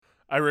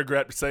I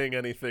regret saying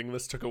anything.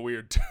 This took a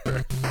weird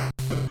turn.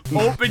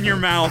 Open your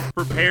mouth,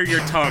 prepare your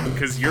tongue,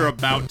 because you're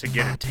about to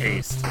get a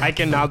taste. I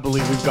cannot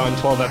believe we've gone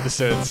 12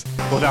 episodes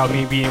without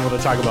me being able to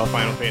talk about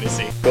Final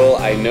Fantasy. Well,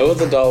 I know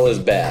the doll is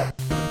bad,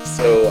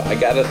 so I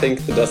gotta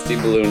think the Dusty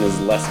Balloon is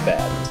less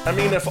bad. I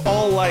mean, if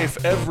all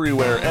life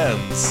everywhere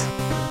ends,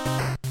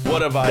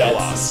 what have I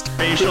lost?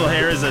 Facial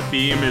hair as a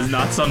theme is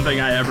not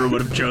something I ever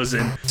would have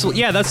chosen. So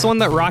yeah, that's the one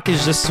that Rock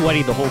is just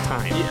sweaty the whole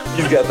time.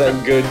 He's got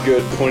that good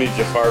pointy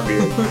Jafar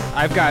beard.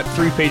 I've got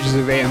 3 pages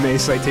of AMA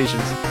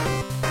citations.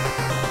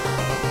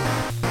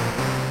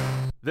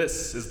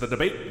 This is the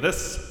Debate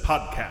This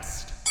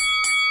podcast.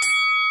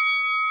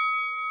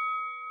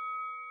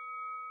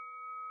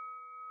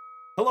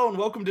 Hello and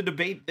welcome to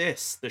Debate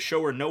This, the show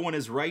where no one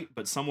is right,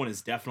 but someone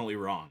is definitely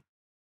wrong.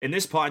 In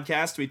this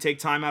podcast, we take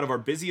time out of our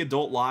busy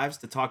adult lives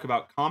to talk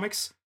about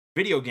comics,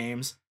 video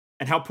games,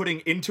 and how putting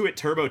Intuit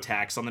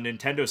TurboTax on the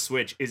Nintendo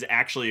Switch is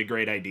actually a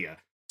great idea.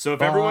 So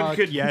if everyone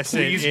could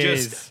please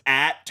just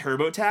at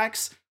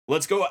TurboTax,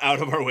 let's go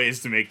out of our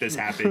ways to make this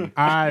happen.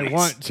 I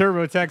want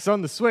TurboTax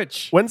on the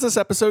Switch. When's this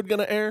episode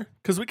gonna air?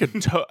 Because we could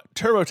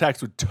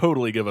TurboTax would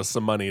totally give us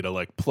some money to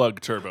like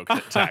plug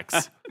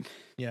TurboTax.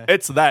 Yeah,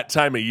 it's that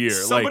time of year.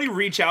 Somebody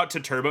reach out to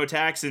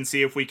TurboTax and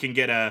see if we can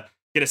get a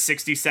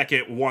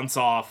 60-second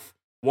one-off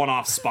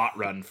spot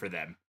run for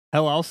them.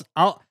 Hell,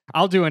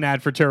 I'll do an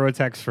ad for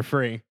TurboTax for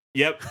free.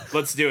 Yep,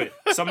 let's do it.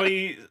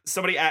 Somebody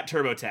at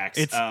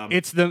TurboTax.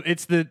 It's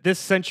the this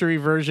century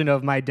version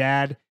of my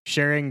dad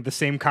sharing the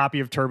same copy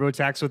of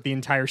TurboTax with the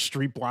entire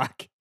street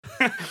block.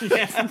 We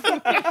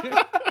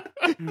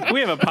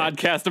have a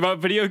podcast about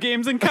video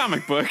games and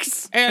comic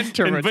books. and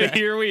TurboTax. But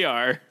here we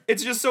are.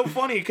 It's just so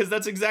funny because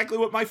that's exactly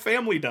what my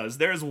family does.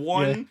 There's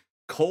one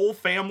Cole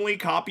family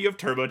copy of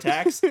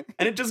TurboTax,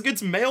 and it just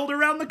gets mailed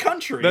around the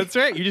country. That's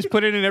right. You just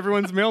put it in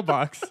everyone's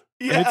mailbox.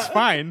 And it's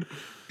fine.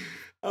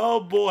 Oh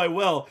boy.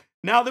 Well,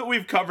 now that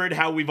we've covered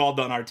how we've all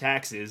done our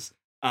taxes,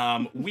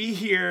 we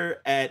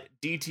here at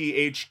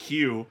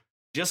DTHQ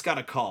just got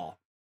a call.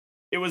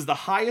 It was the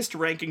highest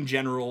ranking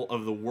general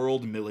of the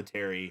world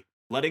military,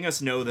 letting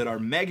us know that our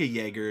Mega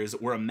Jaegers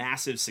were a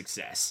massive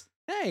success.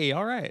 Hey,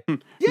 all right.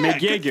 Yeah,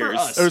 Meg good for Jaegers.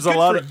 us. There was Good a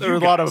lot for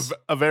you of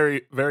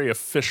very, very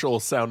official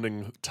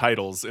sounding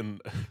titles in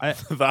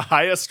the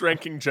highest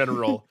ranking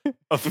general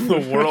of the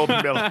world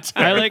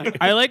military.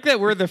 I like that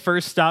we're the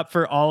first stop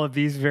for all of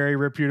these very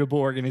reputable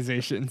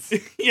organizations.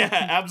 Yeah,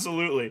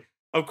 absolutely.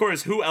 Of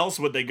course, who else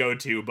would they go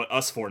to but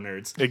us 4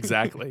 nerds?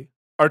 Exactly.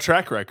 Our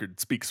track record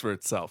speaks for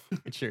itself.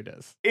 It sure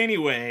does.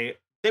 Anyway,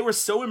 they were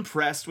so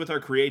impressed with our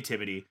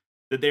creativity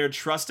that they are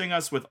trusting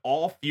us with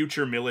all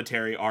future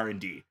military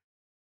R&D.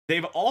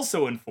 They've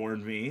also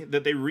informed me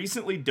that they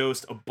recently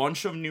dosed a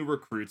bunch of new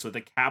recruits with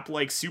a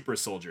Cap-like super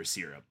soldier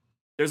serum.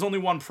 There's only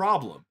one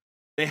problem.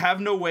 They have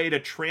no way to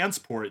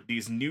transport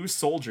these new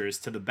soldiers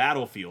to the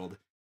battlefield.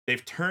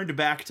 They've turned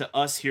back to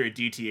us here at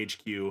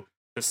DTHQ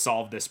to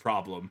solve this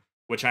problem,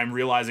 which I'm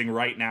realizing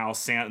right now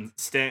sounds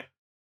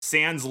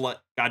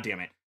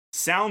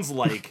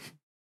like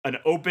an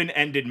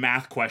open-ended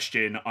math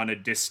question on a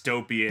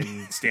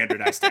dystopian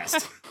standardized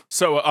test.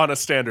 So on a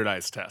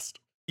standardized test.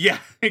 Yeah,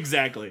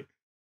 exactly.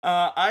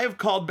 I have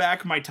called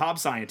back my top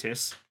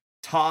scientists,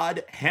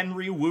 Todd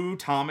Henry Wu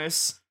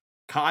Thomas,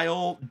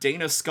 Kyle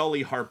Dana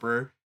Scully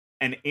Harper,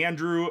 and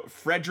Andrew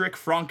Frederick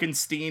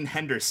Frankenstein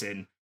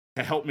Henderson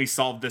to help me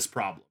solve this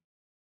problem.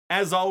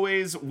 As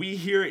always, we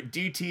here at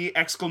DT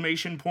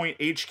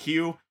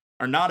HQ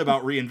are not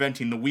about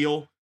reinventing the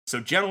wheel. So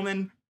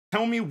gentlemen,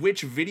 tell me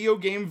which video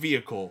game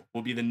vehicle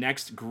will be the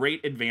next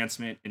great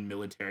advancement in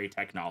military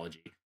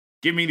technology.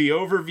 Give me the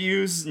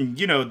overviews,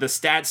 the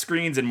stat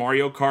screens in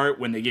Mario Kart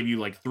when they give you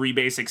like 3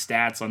 basic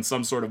stats on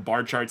some sort of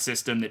bar chart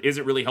system that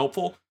isn't really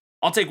helpful.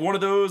 I'll take one of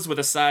those with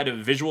a side of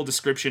visual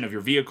description of your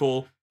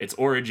vehicle, its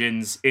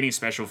origins, any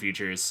special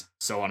features,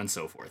 so on and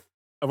so forth.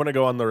 I want to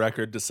go on the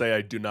record to say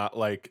I do not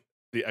like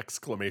the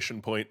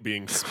exclamation point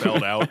being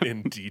spelled out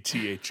in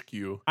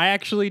DTHQ. I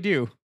actually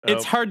do.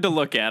 It's hard to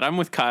look at. I'm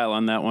with Kyle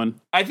on that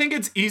one. I think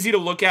it's easy to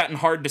look at and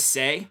hard to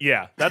say.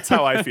 Yeah, that's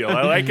how I feel.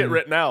 I like it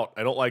written out.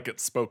 I don't like it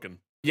spoken.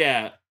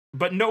 Yeah,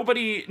 but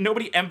nobody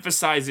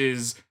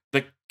emphasizes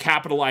the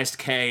capitalized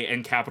K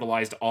and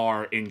capitalized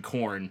R in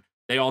corn.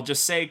 They all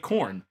just say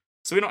corn.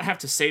 So we don't have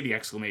to say the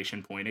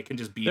exclamation point. It can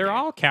just be They're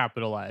all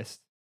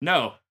capitalized.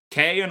 No.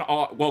 K and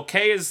R. Well,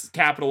 K is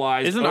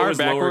capitalized. Isn't O R is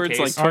backwards lowercase.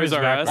 like Toys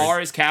R Us?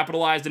 R is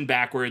capitalized and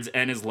backwards.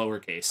 N is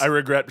lowercase. I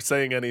regret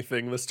saying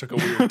anything. This took a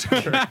weird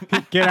turn.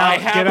 I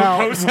have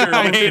a poster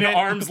I within hate it.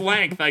 arm's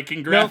length. I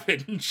can grab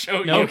it and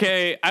show you.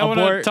 Okay, I want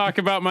to Abort. talk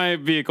about my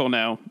vehicle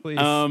now. Please.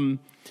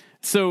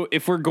 So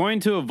if we're going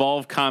to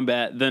evolve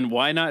combat, then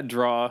why not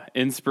draw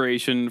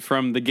inspiration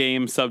from the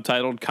game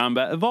subtitled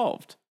Combat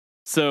Evolved?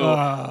 So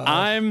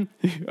I'm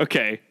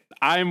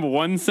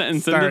one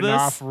sentence Starting into this.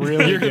 off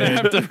really you're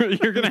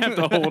gonna have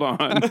to hold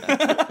on.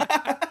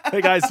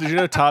 Hey guys, did you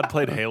know Todd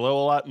played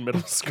Halo a lot in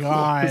middle school?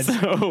 God.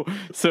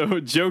 So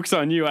joke's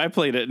on you. I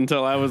played it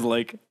until I was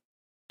like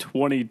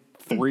 23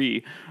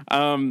 3.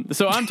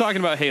 So I'm talking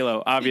about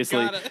Halo,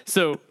 obviously.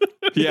 So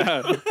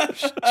yeah,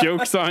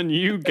 joke's on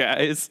you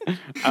guys.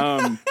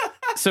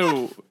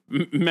 So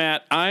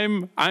Matt,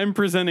 I'm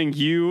presenting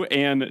you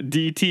and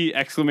DT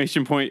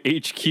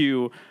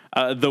HQ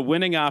the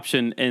winning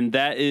option, and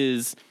that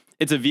is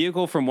it's a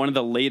vehicle from one of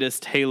the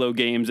latest Halo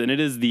games, and it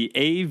is the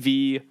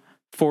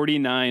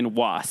AV-49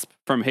 Wasp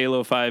from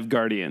Halo 5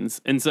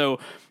 Guardians. And so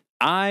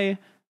I,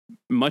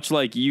 much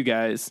like you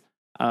guys,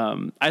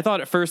 I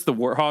thought at first the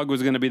Warthog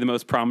was going to be the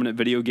most prominent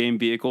video game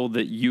vehicle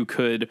that you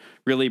could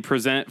really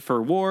present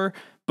for war.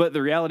 But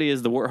the reality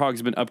is the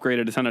Warthog's been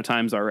upgraded a ton of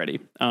times already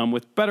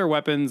with better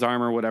weapons,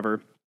 armor,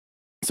 whatever.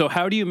 So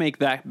how do you make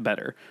that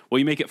better? Well,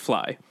 you make it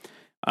fly.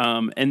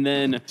 And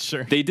then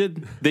they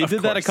did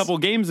that a couple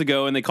games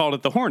ago, and they called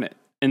it the Hornet.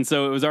 And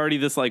so it was already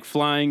this like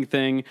flying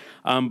thing.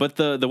 But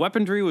the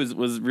weaponry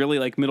was really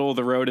like middle of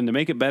the road. And to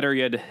make it better,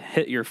 you had to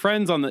hit your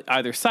friends on the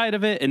either side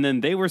of it, and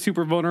then they were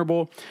super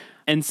vulnerable.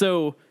 And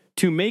so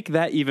to make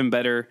that even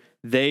better,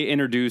 they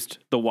introduced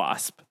the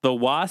Wasp. The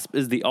Wasp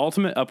is the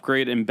ultimate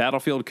upgrade in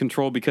battlefield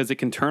control because it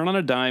can turn on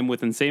a dime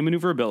with insane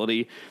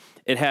maneuverability.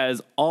 It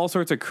has all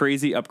sorts of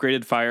crazy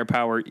upgraded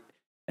firepower,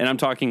 and I'm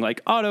talking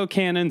like auto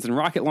cannons and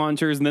rocket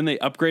launchers, and then they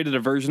upgraded a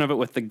version of it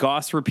with the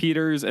Gauss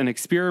repeaters and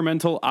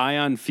experimental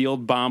ion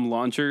field bomb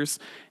launchers,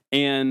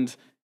 and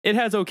it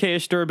has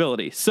okayish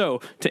durability.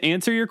 So to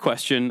answer your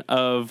question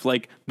of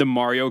like the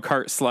Mario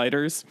Kart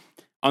sliders,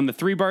 on the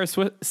 3-bar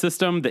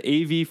system, the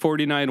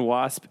AV-49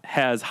 Wasp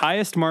has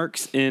highest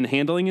marks in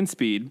handling and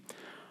speed,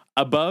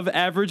 above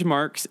average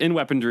marks in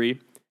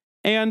weaponry,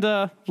 and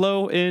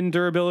low in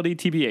durability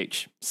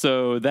TBH.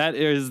 So that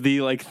is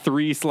the like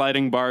 3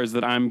 sliding bars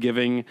that I'm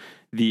giving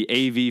the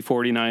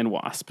AV-49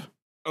 Wasp.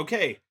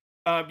 Okay,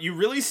 you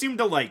really seem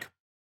to like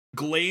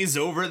glaze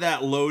over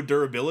that low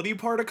durability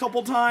part a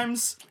couple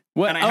times.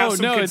 What? And I have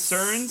some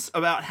concerns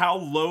about how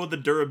low the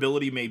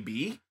durability may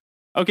be.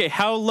 Okay,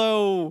 how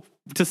low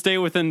to stay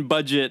within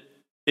budget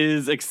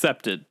is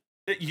accepted?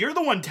 You're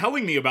the one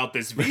telling me about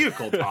this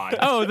vehicle, Todd.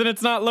 Oh, then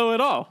it's not low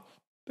at all.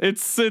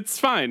 It's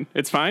fine.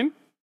 It's fine.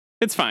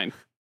 It's fine.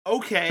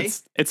 Okay.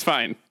 It's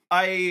fine.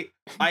 I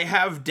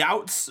have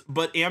doubts,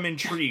 but am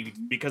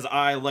intrigued because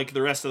I, like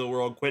the rest of the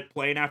world, quit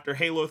playing after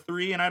Halo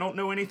 3, and I don't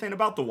know anything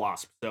about the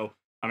Wasp. So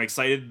I'm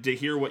excited to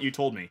hear what you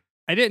told me.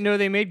 I didn't know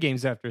they made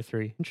games after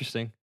 3.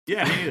 Interesting.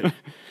 Yeah, me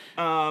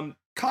neither.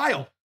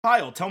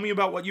 Kyle, tell me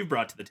about what you've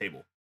brought to the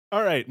table.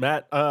 All right,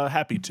 Matt,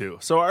 happy to.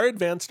 So our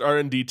advanced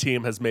R&D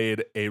team has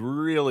made a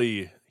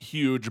really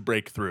huge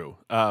breakthrough.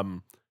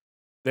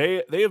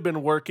 They have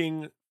been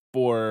working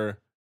for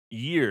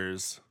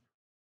years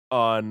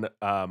on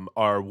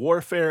our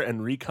warfare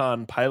and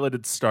recon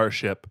piloted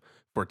starship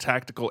for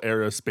tactical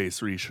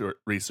aerospace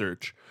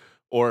research,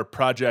 or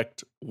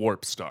Project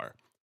Warp Star.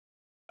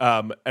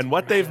 And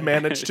what they've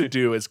managed to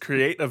do is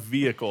create a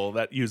vehicle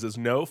that uses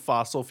no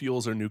fossil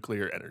fuels or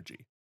nuclear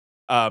energy.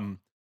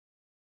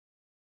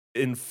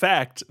 In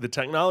fact, the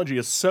technology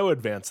is so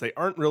advanced, they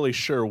aren't really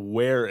sure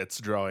where it's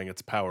drawing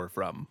its power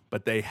from,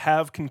 but they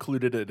have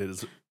concluded it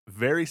is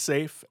very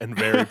safe and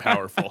very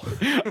powerful.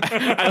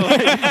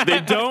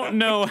 They don't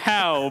know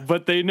how,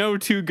 but they know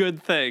 2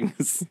 good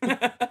things.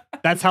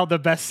 That's how the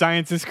best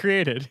science is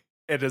created.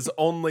 It is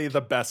only the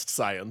best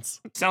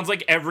science. Sounds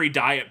like every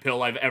diet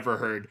pill I've ever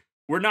heard.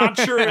 We're not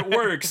sure it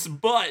works,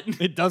 but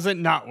it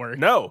doesn't not work.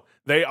 No,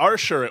 they are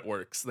sure it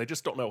works. They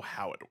just don't know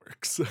how it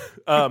works.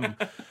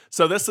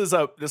 So this is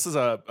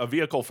a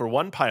vehicle for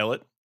one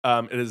pilot.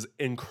 It is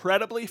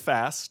incredibly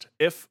fast,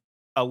 if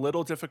a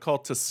little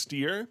difficult to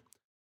steer.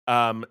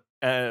 And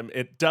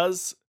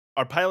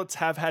our pilots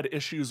have had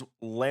issues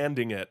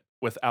landing it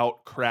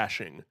without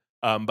crashing.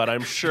 But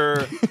I'm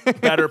sure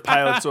better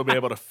pilots will be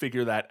able to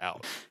figure that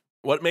out.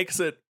 What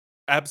makes it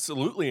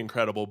absolutely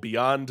incredible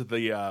beyond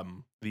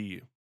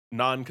the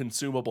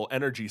non-consumable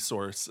energy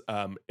source,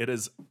 it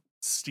is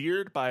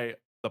steered by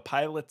the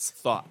pilot's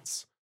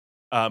thoughts,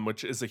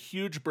 which is a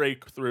huge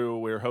breakthrough.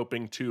 We're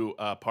hoping to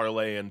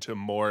parlay into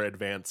more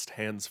advanced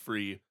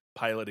hands-free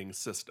piloting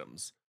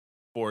systems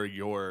for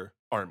your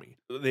army.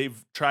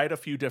 They've tried a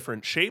few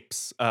different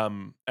shapes,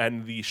 and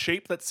the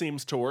shape that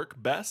seems to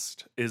work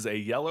best is a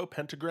yellow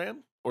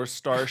pentagram or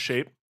star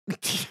shape.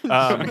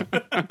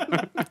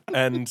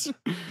 And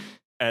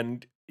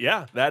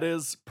yeah, that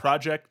is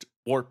Project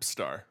Warp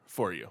Star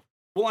for you.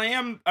 Well,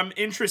 I'm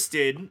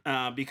interested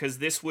because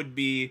this would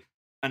be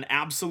an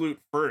absolute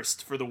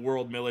first for the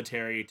world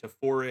military to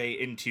foray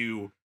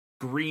into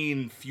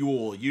green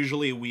fuel.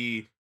 Usually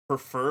we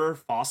prefer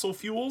fossil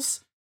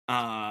fuels.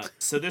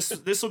 So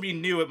this will be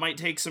new. It might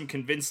take some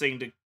convincing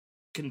to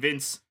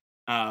convince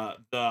the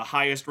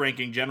highest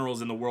ranking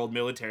generals in the world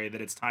military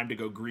that it's time to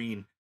go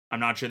green. I'm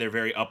not sure they're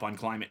very up on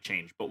climate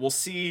change, but we'll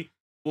see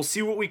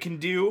what we can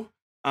do.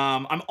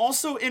 I'm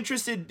also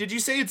interested. Did you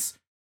say it's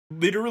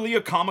literally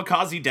a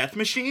kamikaze death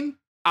machine?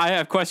 I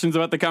have questions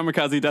about the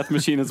kamikaze death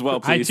machine as well,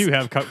 please. I too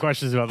have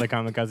questions about the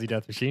kamikaze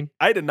death machine.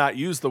 I did not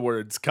use the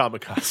words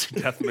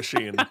kamikaze death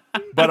machine,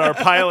 but our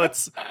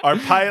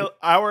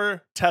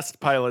test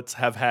pilots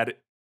have had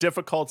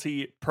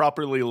difficulty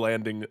properly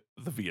landing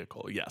the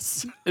vehicle.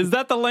 Yes, Is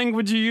that the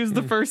language you used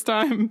the first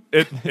time?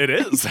 it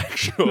is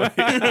actually.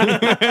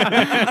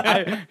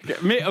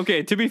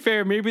 Okay, to be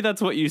fair, maybe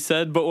that's what you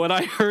said, but what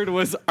I heard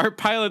was our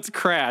pilots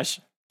crash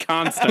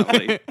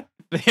constantly.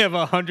 They have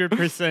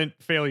 100%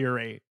 failure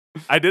rate.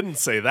 I didn't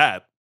say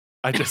that.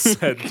 I just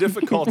said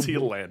difficulty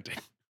landing.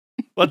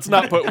 Let's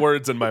not put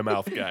words in my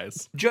mouth,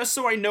 guys. Just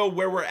so I know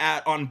where we're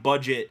at on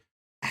budget,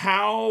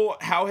 how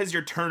has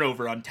your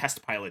turnover on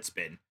test pilots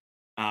been?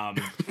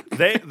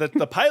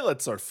 The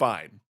pilots are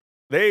fine.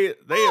 They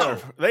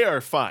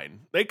are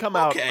fine. They come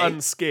out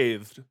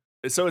unscathed.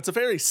 So it's a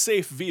very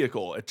safe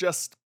vehicle.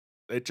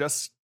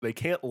 They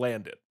can't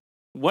land it.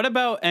 What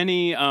about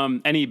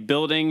any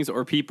buildings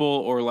or people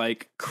or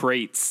like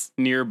crates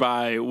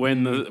nearby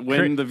when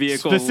the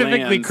vehicle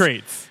specifically lands?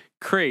 crates?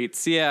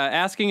 Crates, yeah.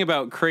 Asking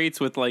about crates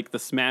with like the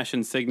smash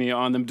insignia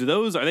on them.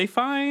 Are they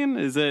fine?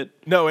 Is it?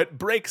 No, it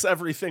breaks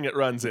everything it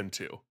runs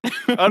into.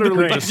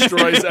 Utterly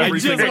destroys I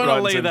everything just it want to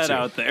runs lay into. that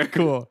out there.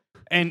 Cool.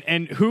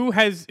 And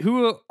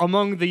who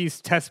among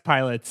these test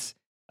pilots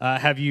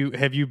have you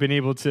been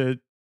able to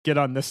get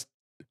on this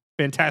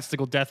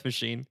fantastical death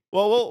machine?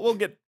 Well, we'll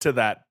get to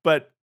that,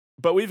 but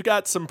we've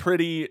got some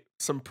pretty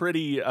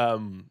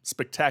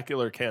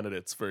spectacular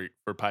candidates for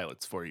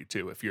pilots for you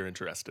too, if you're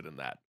interested in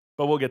that.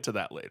 But we'll get to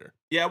that later.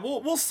 Yeah,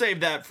 we'll save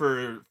that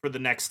for the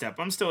next step.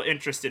 I'm still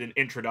interested in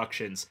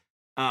introductions.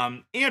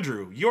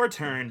 Andrew, your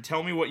turn.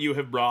 Tell me what you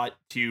have brought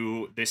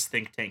to this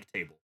think tank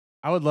table.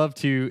 I would love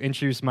to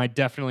introduce my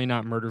definitely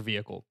not murder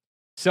vehicle.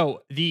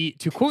 So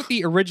to quote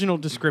the original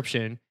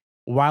description,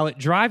 while it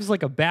drives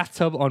like a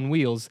bathtub on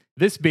wheels,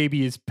 this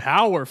baby is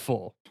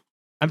powerful.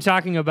 I'm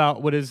talking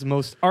about what is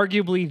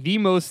arguably the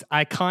most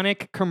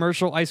iconic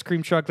commercial ice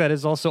cream truck that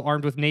is also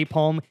armed with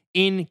napalm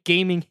in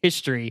gaming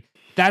history.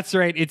 That's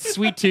right, it's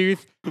Sweet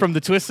Tooth from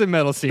the Twisted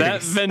Metal series.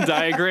 That Venn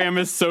diagram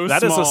is so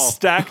That small. is a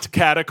stacked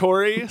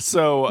category.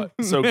 So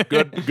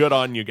good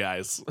on you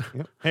guys.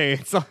 Hey,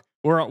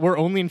 we're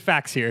only in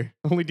facts here,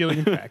 only dealing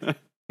in facts.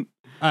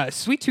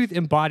 Sweet Tooth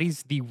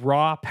embodies the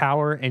raw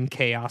power and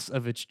chaos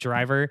of its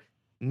driver,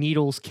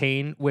 Needles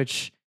Kane.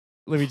 Which,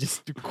 let me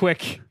just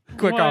quick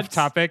off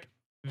topic.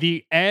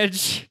 The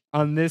edge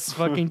on this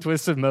fucking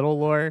Twisted Metal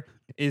lore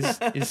is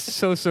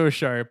so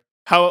sharp.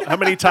 How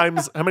many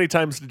times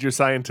did your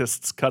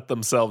scientists cut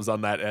themselves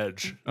on that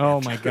edge?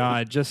 Oh my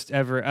god, just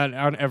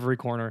on every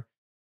corner.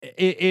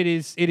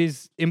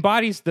 It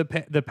embodies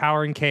the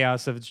power and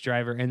chaos of its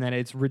driver, and that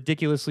it's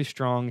ridiculously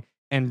strong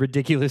and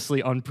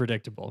ridiculously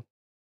unpredictable.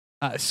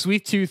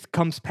 Sweet Tooth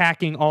comes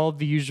packing all of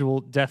the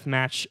usual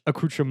deathmatch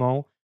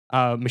accoutrements,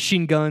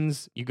 machine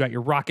guns. You got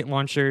your rocket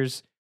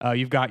launchers.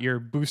 You've got your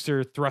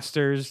booster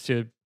thrusters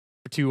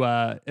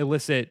to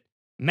elicit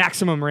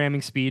maximum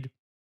ramming speed.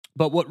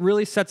 But what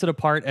really sets it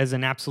apart as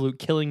an absolute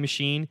killing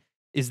machine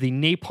is the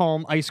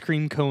napalm ice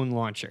cream cone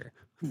launcher.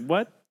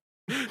 What?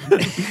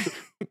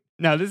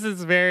 Now, this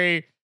is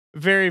very,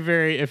 very,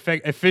 very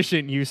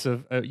efficient use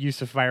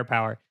of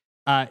firepower.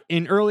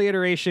 In early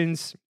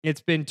iterations,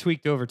 it's been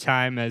tweaked over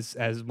time as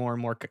more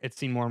and more it's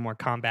seen more and more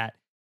combat.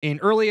 In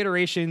early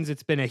iterations,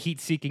 it's been a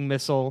heat-seeking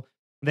missile.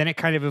 Then it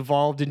kind of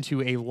evolved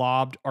into a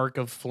lobbed arc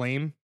of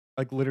flame,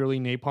 like literally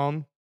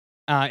napalm.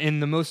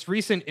 In the most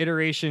recent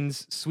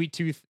iterations, Sweet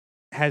Tooth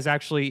has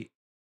actually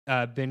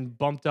been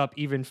bumped up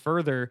even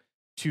further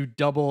to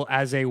double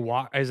as a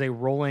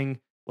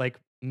rolling like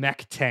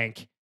mech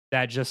tank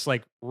that just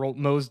like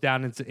mows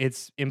down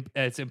its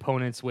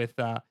opponents with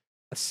a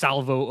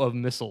salvo of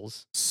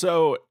missiles.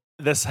 So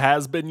this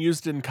has been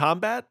used in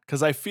combat?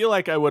 Because I feel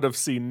like I would have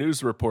seen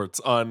news reports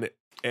on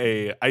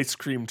a ice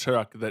cream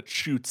truck that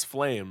shoots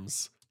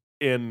flames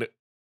in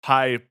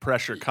high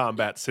pressure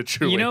combat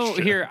situations. You know,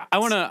 here I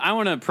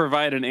wanna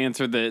provide an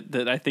answer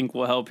that I think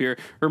will help here.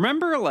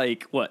 Remember,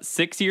 like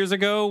 6 years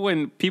ago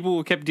when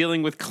people kept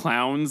dealing with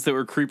clowns that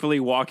were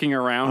creepily walking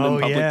around in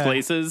public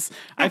places?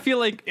 I feel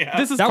like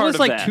this is that part was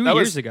of like that. 2 that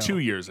years was ago. 2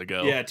 years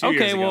ago. Yeah, 2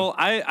 years Okay, ago. well,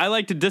 I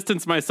like to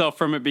distance myself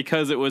from it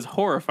because it was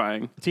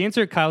horrifying. To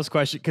answer Kyle's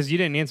question, because you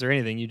didn't answer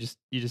anything, you just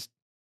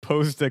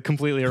posed a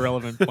completely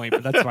irrelevant point,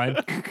 but that's fine.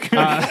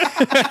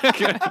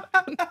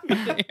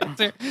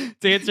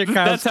 To answer Kyle's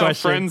That's how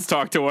question, friends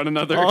talk to one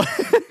another.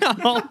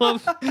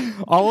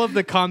 all of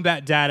the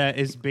combat data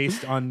is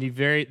based on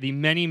the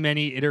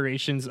many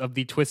iterations of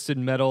the Twisted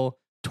Metal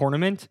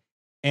tournament,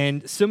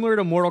 and similar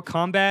to Mortal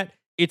Kombat,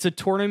 it's a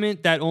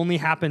tournament that only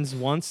happens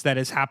once that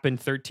has happened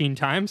 13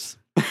 times.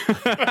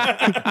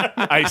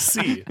 I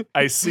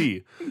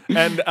see.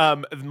 And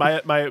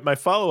my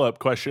follow-up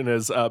question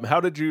is,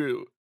 how did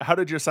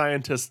your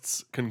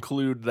scientists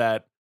conclude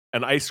that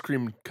an ice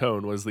cream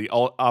cone was the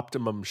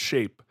optimum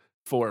shape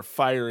for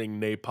firing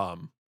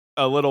napalm?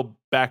 A little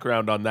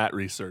background on that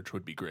research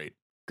would be great.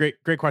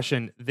 Great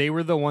question. They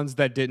were the ones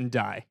that didn't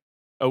die.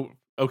 Oh,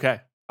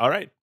 okay. All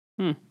right.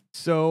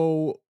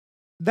 So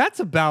that's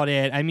about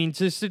it. I mean,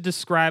 just to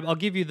describe, I'll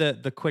give you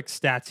the quick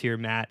stats here,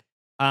 Matt.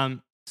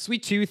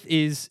 Sweet Tooth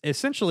is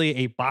essentially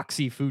a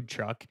boxy food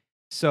truck.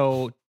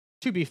 So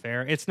to be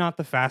fair, it's not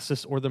the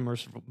fastest or the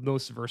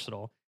most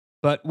versatile.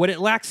 but what it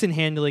lacks in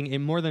handling, it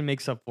more than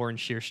makes up for in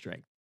sheer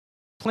strength.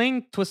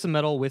 Playing Twisted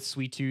Metal with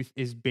Sweet Tooth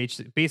is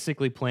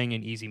basically playing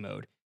in easy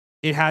mode.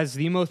 It has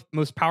the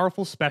most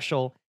powerful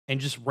special and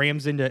just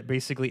rams into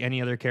basically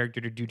any other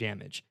character to do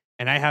damage.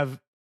 And I have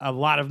a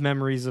lot of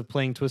memories of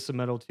playing Twisted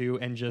Metal 2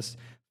 and just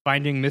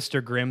finding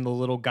Mr. Grimm, the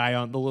little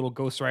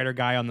Ghost Rider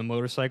guy on the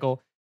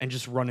motorcycle, and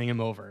just running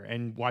him over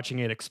and watching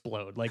it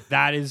explode. Like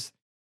that is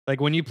like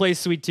when you play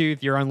Sweet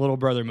Tooth, you're on Little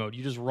Brother mode.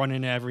 You just run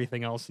into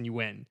everything else and you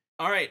win.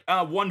 All right,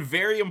 one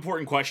very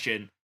important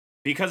question.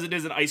 Because it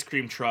is an ice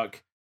cream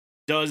truck,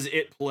 does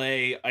it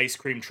play ice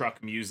cream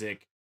truck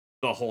music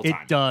the whole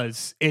time?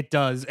 It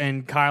does.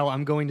 And Kyle,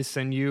 I'm going to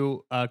send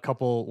you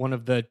one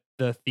of the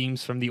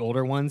themes from the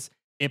older ones.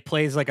 It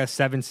plays like a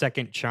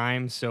 7-second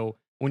chime. So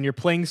when you're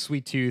playing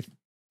Sweet Tooth,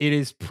 it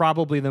is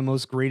probably the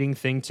most grating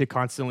thing to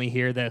constantly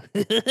hear the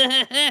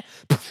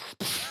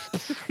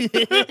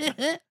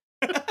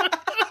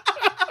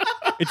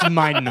It's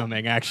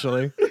mind-numbing,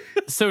 actually.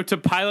 So to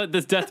pilot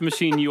this death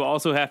machine, you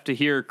also have to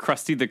hear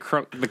Krusty the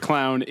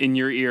Clown in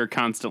your ear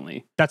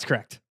constantly. That's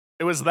correct.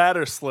 It was that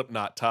or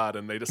Slipknot, Todd,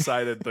 and they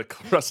decided the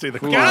Krusty the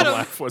Clown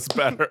laugh was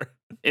better.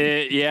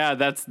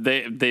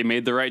 They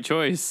made the right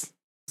choice.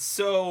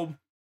 So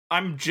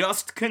I'm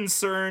just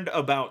concerned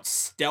about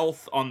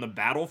stealth on the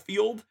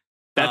battlefield.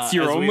 That's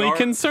your only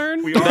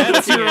concern? We are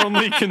That's looking your at-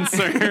 only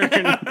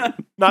concern.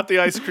 Not the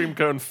ice cream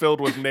cone filled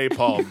with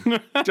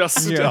napalm. Just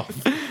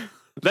stealth.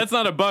 That's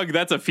not a bug,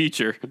 that's a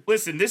feature.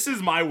 Listen, this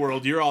is my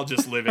world. You're all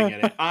just living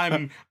in it.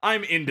 I'm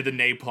into the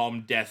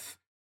napalm death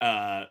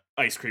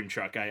ice cream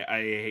truck.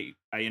 I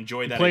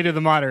enjoy that. Play to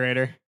the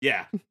moderator.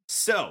 Yeah.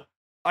 So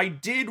I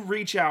did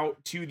reach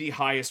out to the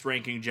highest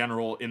ranking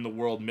general in the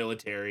world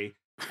military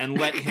and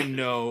let him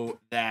know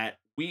that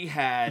we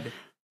had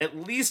at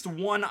least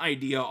one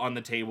idea on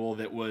the table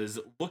that was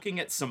looking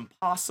at some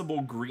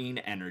possible green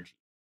energy.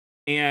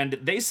 And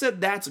they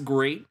said that's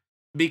great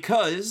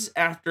because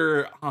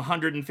after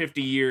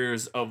 150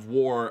 years of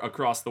war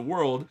across the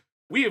world,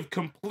 we have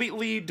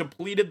completely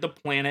depleted the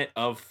planet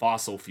of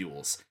fossil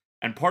fuels.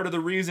 And part of the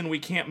reason we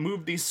can't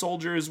move these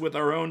soldiers with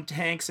our own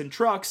tanks and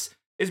trucks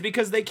is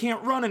because they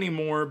can't run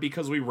anymore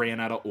because we ran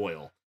out of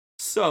oil.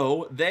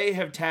 So they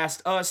have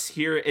tasked us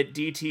here at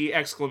DT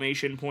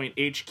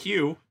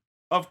HQ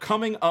of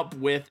coming up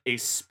with a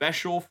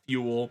special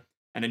fuel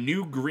and a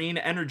new green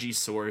energy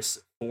source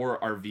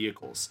for our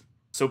vehicles.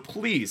 So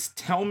please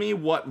tell me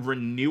what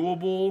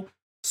renewable,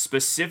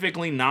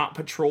 specifically not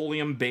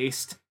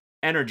petroleum-based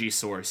energy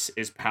source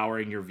is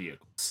powering your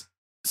vehicles.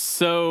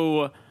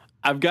 So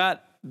I've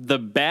got the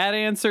bad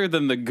answer,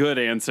 then the good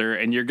answer,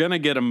 and you're gonna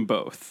get them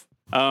both.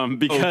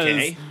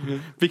 Because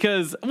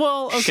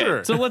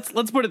Sure. So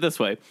let's put it this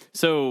way.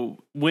 So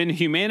when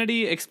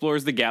humanity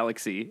explores the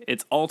galaxy,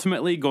 it's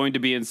ultimately going to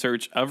be in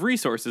search of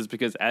resources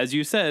because, as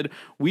you said,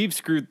 we've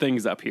screwed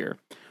things up here.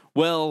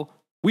 Well,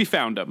 we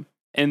found them.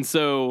 And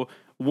so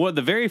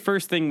the very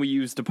first thing we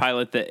use to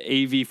pilot the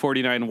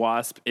AV-49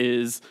 Wasp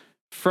is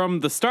from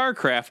the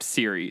StarCraft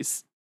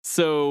series.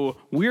 So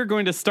we're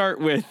going to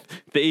start with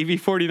the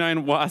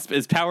AV-49 Wasp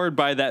is powered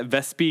by that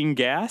Vespene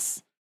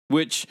gas,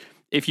 which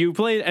if you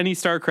played any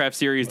StarCraft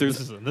series, This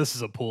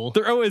is a pool.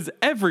 their O is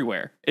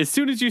everywhere. As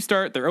soon as you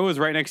start, their O is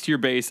right next to your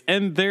base,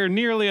 and they're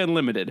nearly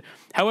unlimited.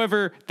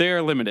 However, they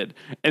are limited.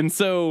 And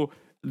so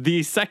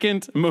the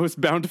second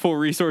most bountiful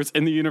resource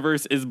in the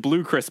universe is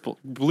blue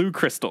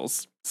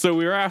crystals. So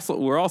we're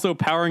also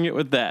powering it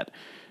with that.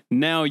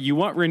 Now you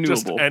want renewable.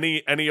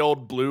 Just any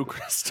old blue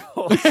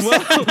crystal.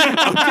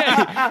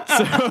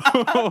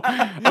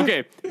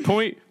 Okay,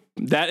 point.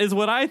 That is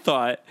what I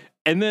thought.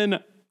 And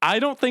then I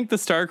don't think the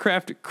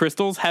StarCraft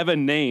crystals have a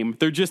name.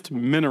 They're just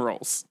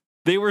minerals.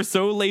 They were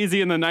so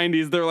lazy in the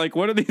 90s. They're like,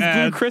 what are these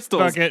blue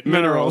crystals? Fuck it,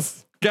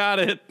 minerals. Got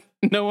it.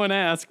 No one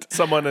asked.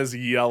 Someone is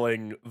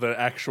yelling the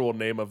actual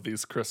name of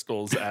these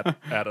crystals at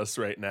us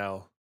right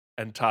now,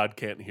 and Todd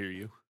can't hear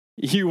you.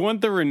 You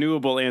want the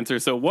renewable answer.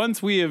 So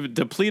once we have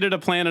depleted a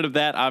planet of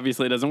that,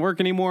 obviously it doesn't work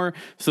anymore.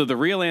 So the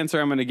real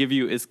answer I'm going to give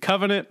you is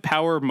Covenant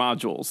Power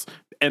Modules.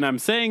 And I'm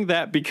saying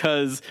that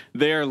because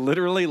they are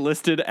literally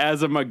listed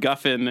as a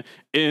MacGuffin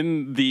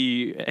in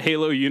the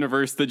Halo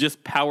universe that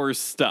just powers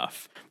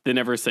stuff. They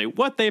never say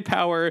what they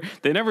power.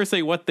 They never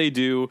say what they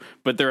do,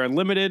 but they're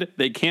unlimited.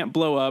 They can't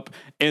blow up,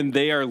 and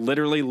they are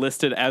literally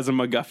listed as a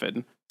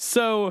MacGuffin.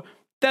 So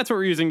that's what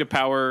we're using to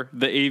power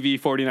the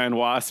AV-49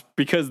 Wasp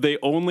because they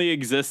only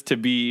exist to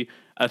be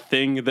a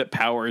thing that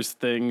powers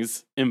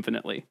things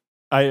infinitely.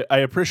 I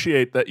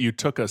appreciate that you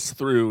took us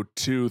through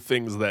two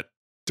things that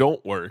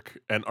don't work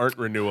and aren't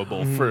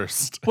renewable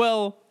first.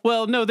 Well,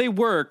 no, they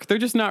work. They're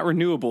just not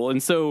renewable.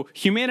 And so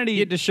humanity He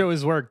had to show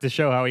his work to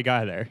show how he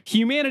got there.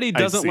 Humanity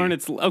doesn't see. learn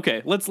its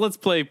okay. Let's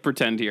play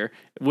pretend here.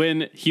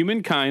 When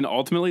humankind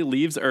ultimately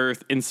leaves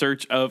Earth in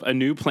search of a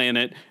new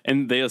planet,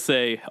 and they'll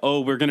say,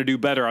 "Oh, we're going to do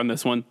better on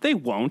this one," they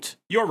won't.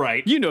 You're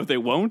right. You know they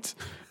won't.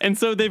 And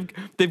so they've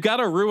got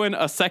to ruin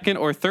a second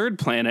or third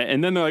planet,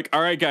 and then they're like,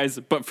 "All right, guys,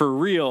 but for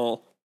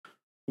real,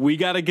 we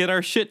got to get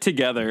our shit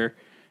together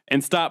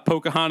and stop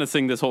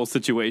Pocahontasing this whole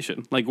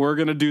situation. Like we're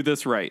going to do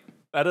this right."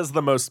 That is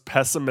the most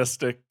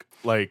pessimistic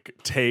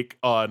take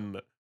on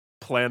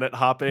planet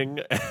hopping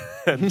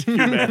and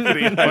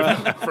humanity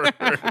I've ever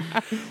heard.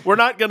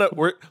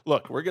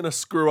 We're gonna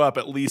screw up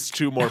at least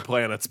 2 more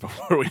planets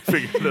before we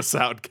figure this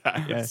out,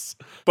 guys. Yes.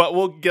 But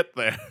we'll get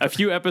there. A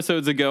few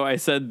episodes ago, I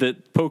said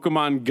that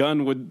Pokemon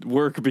Gun would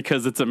work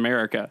because it's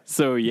America.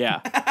 So yeah,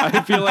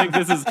 I feel like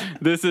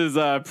this is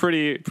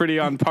pretty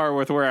on par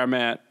with where I'm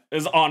at.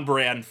 Is on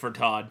brand for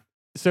Todd.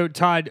 So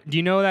Todd, do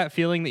you know that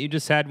feeling that you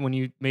just had when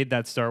you made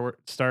that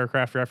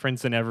StarCraft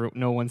reference and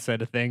no one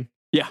said a thing?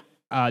 Yeah.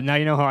 Now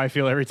you know how I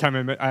feel every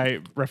time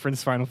I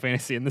reference Final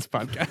Fantasy in this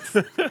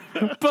podcast.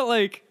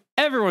 But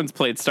everyone's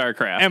played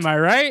StarCraft. Am I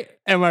right?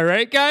 Am I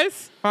right,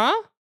 guys?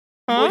 Huh?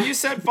 Well, you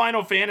said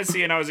Final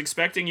Fantasy, and I was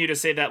expecting you to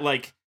say that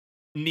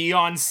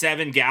Neon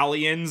 7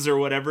 Galleons or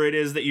whatever it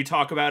is that you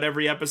talk about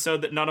every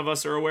episode that none of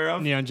us are aware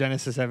of. Neon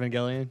Genesis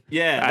Evangelion.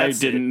 Yeah, I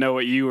didn't know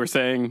what you were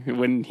saying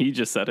when he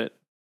just said it.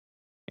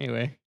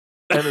 Anyway.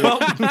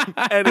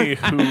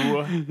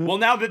 Anywho. Well,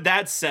 now that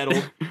that's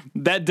settled.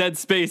 That Dead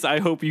Space, I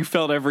hope you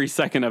felt every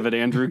second of it,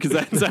 Andrew, because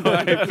that's how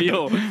I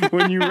feel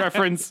when you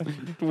reference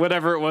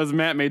whatever it was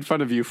Matt made fun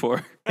of you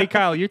for. Hey,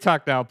 Kyle, you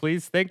talk now,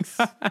 please. Thanks.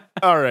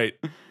 All right.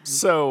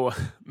 So,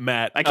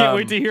 Matt. I can't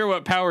wait to hear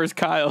what powers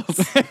Kyle's.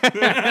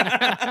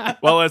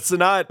 Well, it's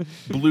not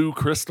blue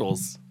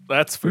crystals.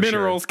 That's for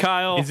Minerals, sure.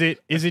 Kyle. Is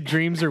it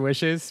dreams or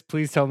wishes?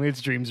 Please tell me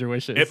it's dreams or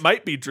wishes. It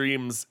might be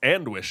dreams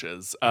and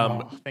wishes.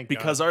 Thank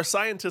because God. our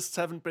scientists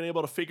haven't been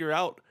able to figure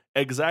out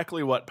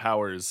exactly what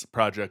powers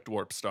Project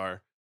Warp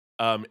Star.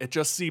 It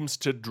just seems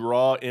to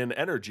draw in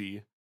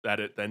energy that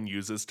it then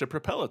uses to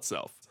propel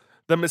itself.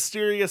 The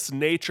mysterious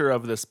nature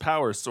of this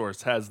power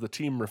source has the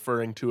team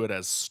referring to it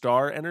as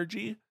star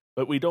energy,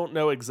 but we don't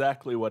know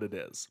exactly what it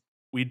is.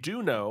 We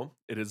do know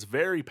it is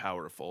very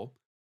powerful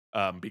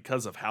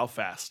because of how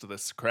fast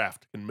this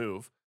craft can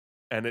move,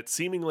 and it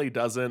seemingly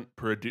doesn't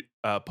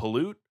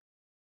pollute,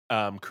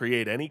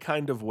 create any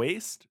kind of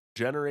waste,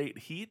 generate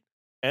heat,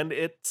 and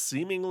it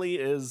seemingly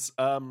is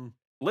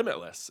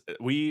limitless.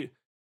 We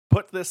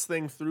put this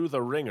thing through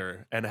the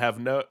ringer and have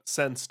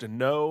sensed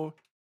no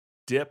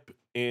dip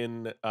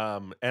in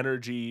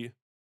energy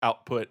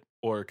output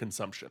or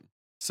consumption.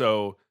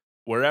 So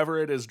wherever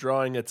it is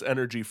drawing its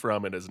energy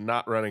from, it is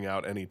not running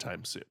out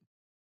anytime soon.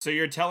 So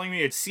you're telling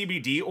me it's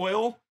CBD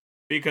oil?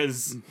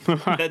 Because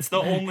that's the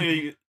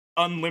only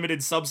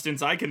unlimited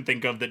substance I can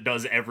think of that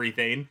does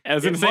everything. I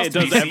was going to say, it must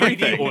does be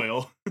everything. CBD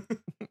oil.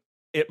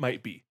 It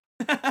might be.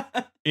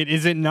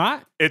 Is it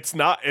not? It's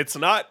not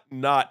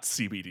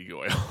CBD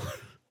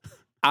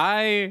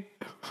oil.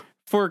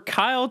 For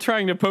Kyle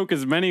trying to poke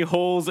as many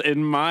holes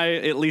in my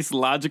at least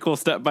logical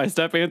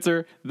step-by-step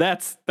answer,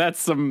 that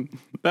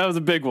was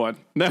a big one.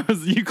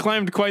 You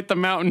climbed quite the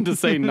mountain to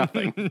say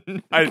nothing.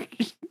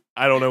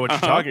 I don't know what you're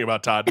talking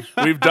about, Todd.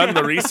 We've done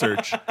the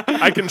research.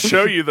 I can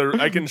show you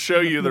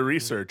the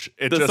research.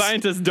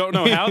 Scientists don't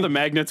know how the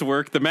magnets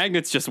work. The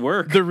magnets just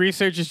work. The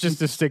research is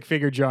just a stick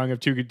figure drawing of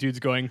 2 good dudes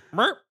going,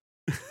 Merp.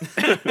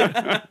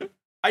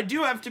 I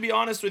do have to be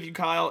honest with you,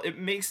 Kyle. It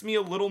makes me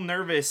a little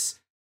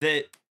nervous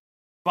that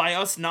by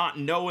us not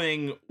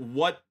knowing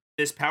what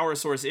this power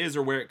source is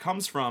or where it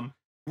comes from,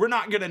 we're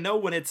not going to know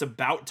when it's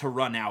about to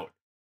run out.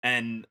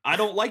 And I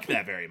don't like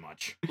that very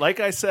much. Like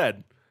I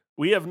said,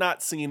 we have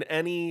not seen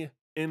any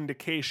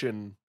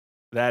indication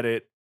that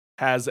it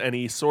has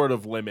any sort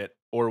of limit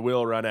or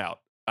will run out.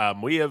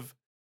 We have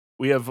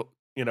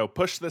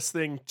pushed this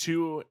thing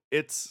to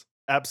its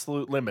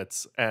absolute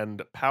limits,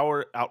 and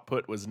power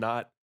output was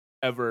not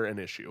ever an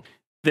issue.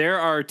 There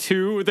are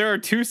two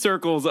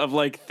circles of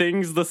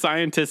things the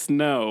scientists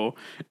know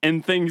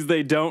and things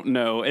they don't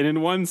know. And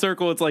in one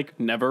circle, it's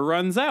never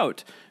runs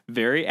out.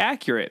 Very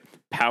accurate.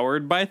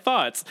 Powered by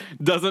thoughts.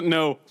 Doesn't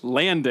know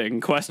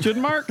landing, ?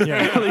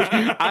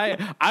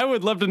 Yeah. I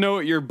would love to know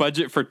what your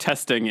budget for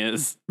testing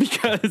is,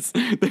 because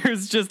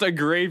there's just a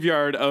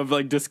graveyard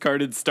of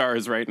discarded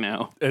stars right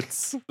now.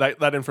 It's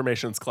that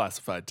information's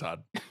classified,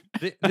 Todd.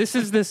 This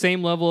is the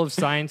same level of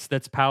science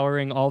that's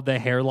powering all the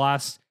hair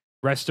loss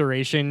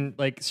restoration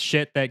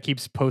shit that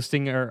keeps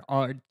posting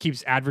or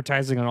keeps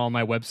advertising on all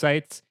my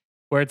websites,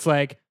 where it's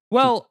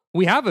well,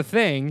 we have a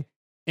thing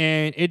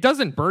and it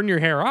doesn't burn your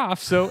hair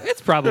off, so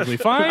it's probably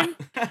fine.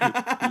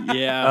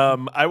 Yeah.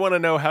 I want to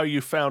know how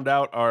you found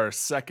out our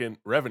second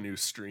revenue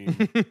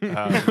stream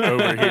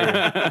over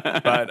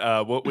here,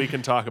 but we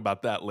can talk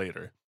about that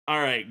later. All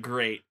right,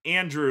 great.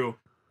 Andrew,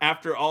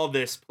 after all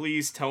this,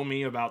 please tell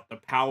me about the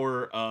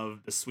power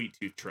of the Sweet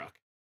Tooth truck.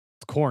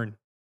 It's corn.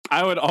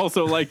 I would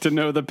also like to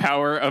know the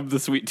power of the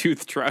Sweet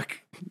Tooth truck.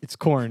 It's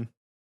corn.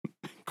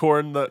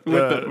 Corn, with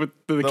the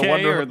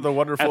K or the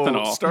wonderful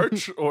ethanol.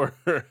 starch, or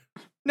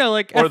No,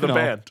 or ethanol. the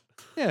band.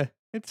 Yeah,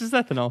 it's just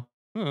ethanol.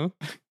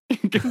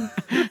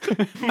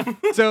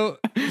 So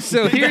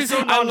here's so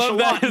I love nonchalant.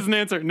 that as an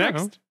answer.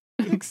 Next.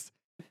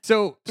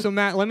 So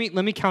Matt, let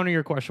me counter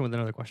your question with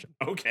another question.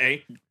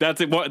 Okay.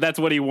 That's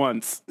what he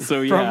wants. So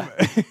yeah.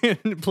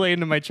 Play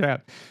into my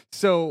trap.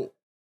 So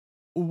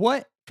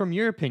what, from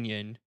your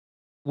opinion,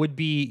 would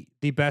be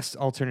the best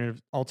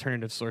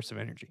alternative source of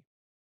energy?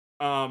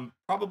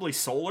 Probably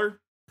solar.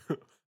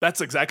 That's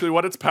exactly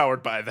what it's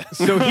powered by then.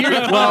 So here,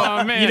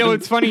 well, Oh, man. you know,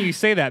 it's funny you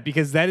say that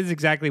because that is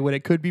exactly what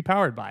it could be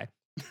powered by.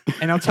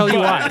 And I'll tell you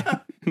why.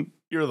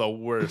 You're the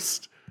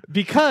worst.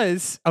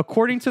 Because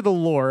according to the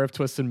lore of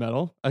Twisted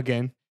Metal,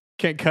 again,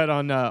 can't cut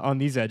on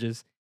these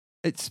edges.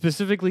 It's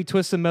specifically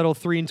Twisted Metal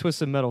 3 and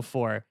Twisted Metal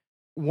 4.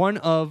 One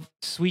of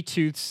Sweet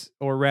Tooth's,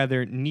 or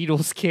rather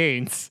Needles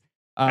Kane's,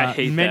 I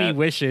hate many that.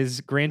 wishes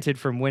granted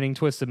from winning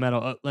Twisted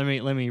Metal. Let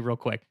me real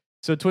quick.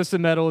 So Twisted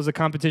Metal is a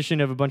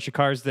competition of a bunch of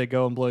cars that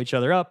go and blow each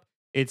other up.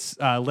 It's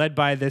led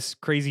by this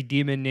crazy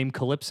demon named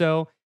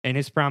Calypso, and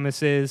his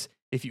promise is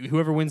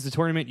whoever wins the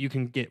tournament, you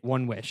can get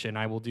one wish, and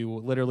I will do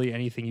literally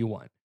anything you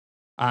want.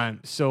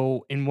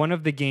 So in one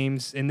of the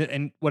games,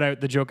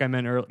 the joke I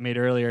made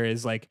earlier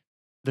is like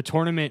the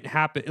tournament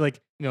happened. Like,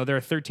 you know, there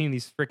are 13 of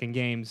these freaking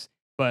games,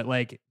 but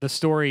like the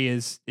story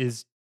is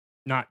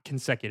not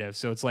consecutive.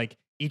 So it's like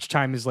each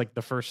time is like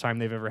the first time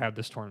they've ever had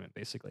this tournament,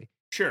 basically.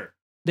 Sure.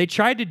 They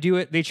tried to do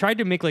it. They tried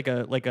to make like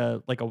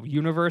a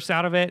universe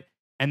out of it,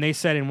 and they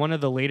said in one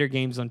of the later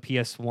games on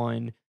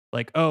PS1,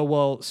 like, oh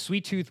well,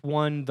 Sweet Tooth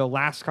won the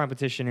last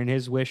competition, and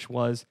his wish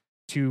was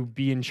to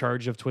be in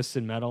charge of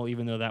Twisted Metal,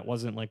 even though that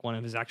wasn't like one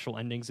of his actual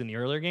endings in the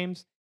earlier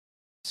games.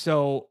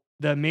 So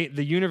the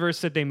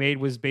universe that they made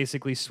was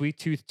basically Sweet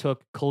Tooth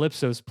took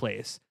Calypso's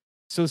place.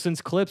 So since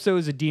Calypso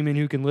is a demon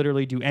who can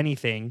literally do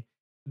anything,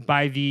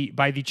 by the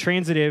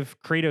transitive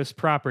Kratos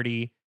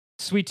property,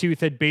 Sweet Tooth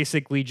had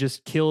basically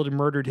just killed and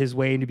murdered his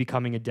way into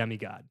becoming a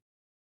demigod.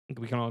 I think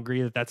we can all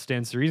agree that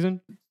stands to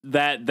reason.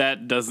 That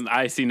doesn't.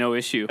 I see no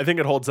issue. I think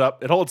it holds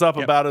up. It holds up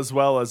Yep. about as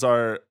well as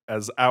our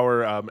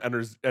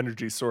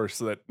energy source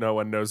that no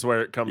one knows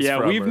where it comes Yeah,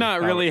 from. we've or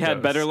not how really it had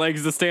goes. better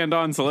legs to stand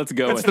on, so let's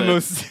go That's with the it.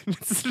 most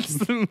that's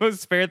the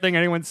most fair thing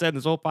anyone said in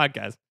this whole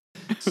podcast.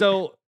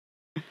 So,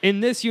 in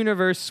this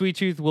universe, Sweet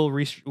Tooth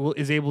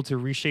is able to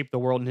reshape the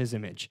world in his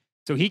image.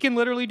 So he can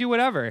literally do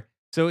whatever.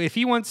 So if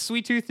he wants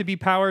Sweet Tooth to be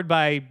powered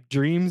by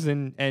dreams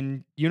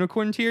and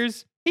unicorn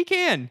tears, he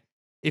can.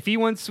 If he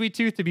wants Sweet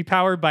Tooth to be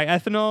powered by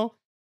ethanol,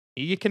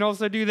 he can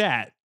also do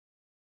that.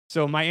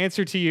 So my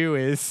answer to you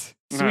is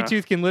Sweet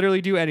Tooth can literally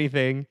do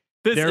anything.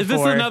 Is this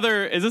Therefore,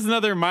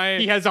 another my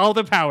He has all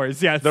the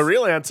powers. Yes. The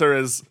real answer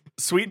is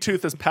Sweet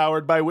Tooth is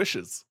powered by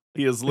wishes.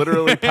 He is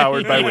literally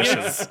powered by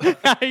wishes.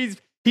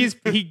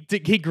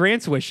 he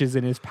grants wishes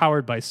and is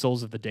powered by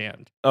souls of the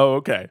damned. Oh,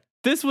 okay.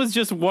 This was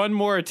just one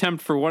more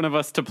attempt for one of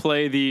us to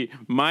play the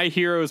my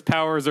hero's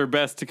powers are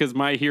best because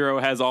my hero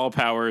has all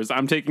powers.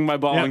 I'm taking my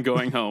ball Yep. and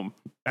going home.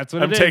 That's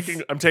what I'm it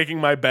is. I'm taking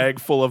my bag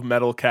full of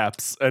metal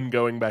caps and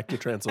going back to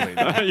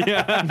Transylvania.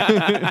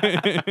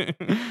 Yeah.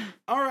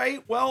 All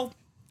right. Well,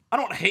 I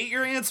don't hate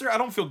your answer. I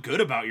don't feel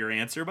good about your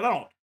answer, but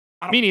I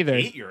don't Me neither.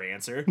 hate your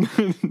answer.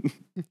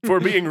 For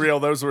being real,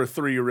 those were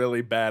 3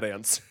 really bad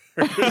answers.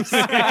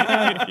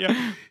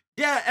 Yeah.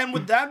 Yeah, and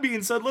with that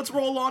being said, let's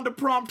roll on to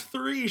prompt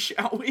 3,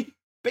 shall we?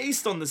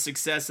 Based on the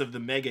success of the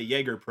Mega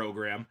Jaeger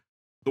program,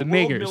 The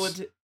World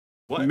Megers.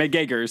 What?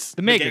 McGagers.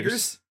 The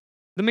Megers.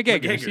 The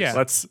McGeggers, McGeggers.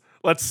 yeah.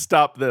 Let's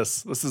stop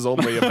this. This is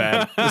only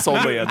this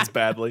only ends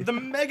badly. The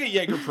Mega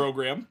Jaeger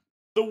program,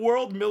 the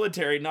world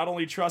military not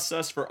only trusts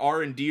us for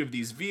R&D of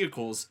these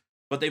vehicles,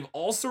 but they've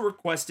also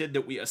requested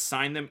that we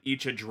assign them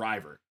each a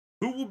driver.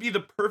 Who will be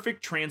the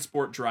perfect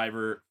transport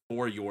driver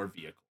for your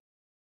vehicle?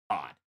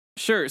 Todd.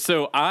 Sure.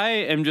 So I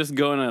am just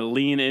going to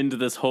lean into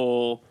this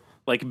whole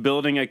like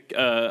building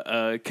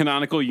a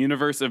canonical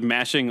universe of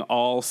mashing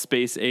all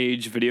space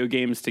age video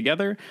games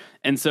together.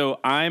 And so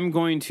I'm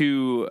going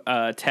to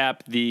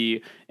tap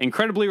the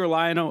incredibly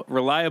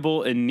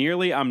reliable and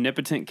nearly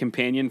omnipotent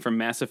companion from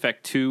Mass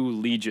Effect 2,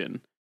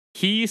 Legion.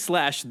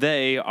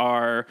 He/they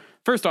are,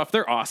 first off,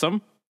 they're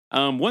awesome.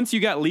 Once you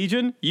got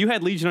Legion, you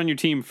had Legion on your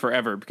team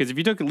forever, because if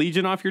you took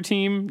Legion off your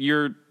team,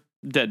 you're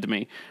dead to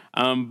me.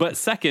 But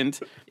second,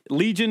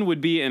 Legion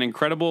would be an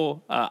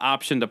incredible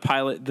option to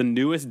pilot the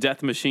newest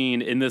death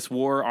machine in this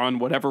war on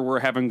whatever we're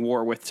having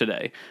war with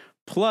today.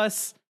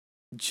 Plus,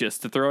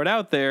 just to throw it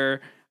out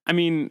there, I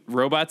mean,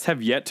 robots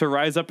have yet to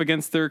rise up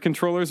against their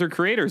controllers or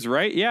creators,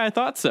 right? Yeah, I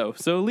thought so.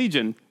 So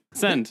Legion,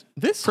 send.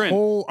 This Print.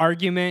 whole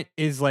argument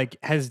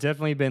has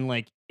definitely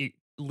been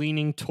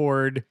leaning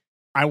toward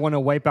I want to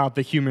wipe out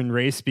the human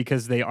race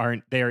because they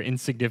are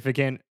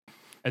insignificant,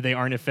 or they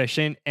aren't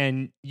efficient,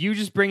 and you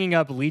just bringing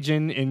up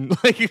Legion and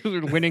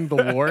winning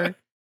the war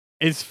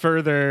is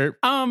further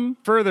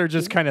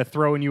just kind of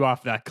throwing you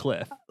off that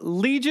cliff.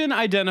 Legion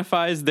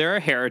identifies there are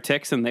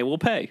heretics and they will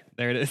pay.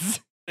 There it is.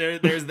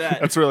 There's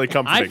that. That's really I,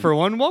 comforting. for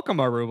one, welcome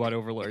our robot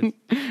overlords.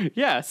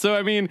 Yeah, so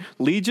I mean,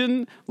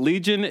 Legion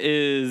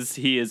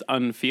is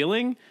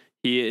unfeeling.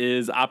 He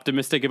is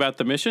optimistic about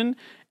the mission,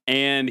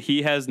 and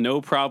he has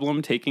no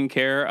problem taking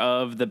care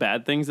of the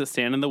bad things that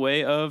stand in the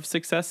way of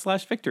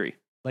success/victory.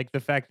 Like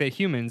the fact that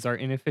humans are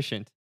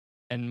inefficient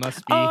and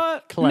must be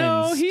cleansed.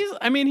 No, he's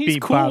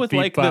Beep, cool bop, with beep,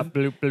 like bop, the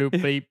bloop, bloop,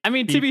 bleep. I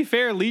mean, to beep. be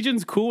fair,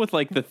 Legion's cool with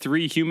like the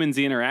 3 humans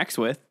he interacts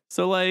with.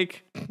 So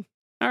like,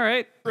 all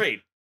right.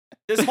 Great.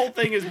 This whole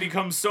thing has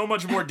become so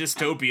much more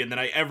dystopian than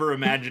I ever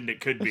imagined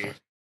it could be.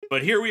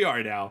 But here we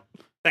are now.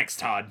 Thanks,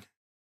 Todd.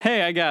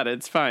 Hey, I got it.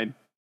 It's fine.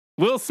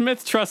 Will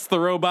Smith trusts the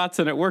robots,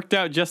 and it worked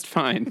out just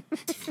fine.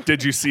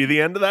 Did you see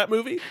the end of that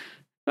movie?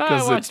 I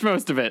 'Cause watched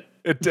most of it.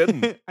 It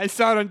didn't. I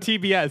saw it on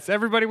TBS.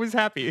 Everybody was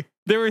happy.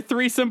 There were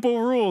 3 simple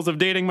rules of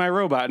dating my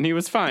robot, and he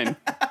was fine.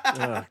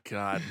 Oh,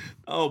 God.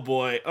 Oh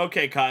boy.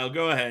 Okay, Kyle,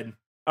 go ahead.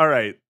 All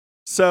right.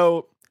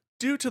 So,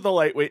 due to the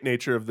lightweight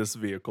nature of this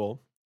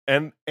vehicle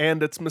and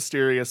its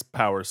mysterious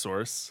power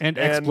source And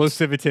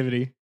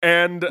explosivity.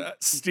 and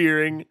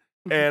steering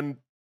and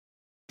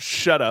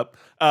shut up,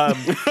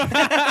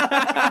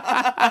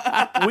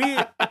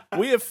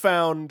 we have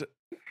found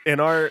in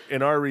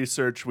our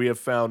research, we have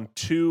found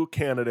 2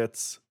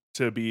 candidates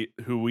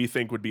who we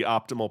think would be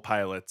optimal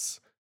pilots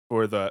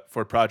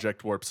for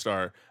Project Warp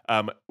Star.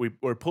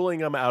 We're pulling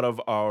them out of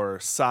our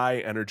Psi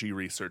Energy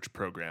Research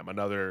Program,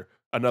 another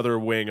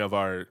wing of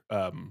our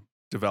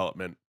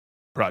development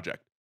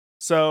project.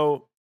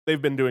 So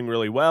they've been doing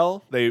really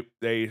well. They've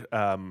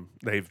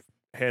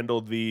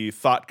handled the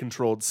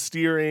thought-controlled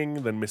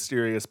steering, the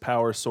mysterious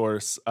power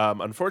source.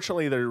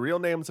 Unfortunately, their real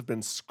names have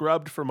been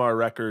scrubbed from our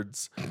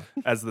records,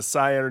 as the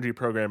Psi Energy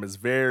Program is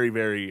very,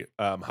 very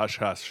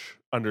hush-hush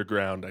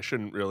underground. I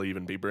shouldn't really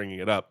even be bringing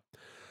it up.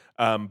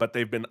 But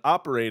they've been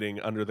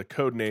operating under the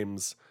code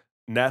names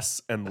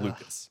Ness and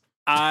Lucas.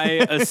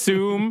 I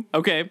assume.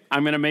 Okay,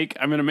 I'm gonna make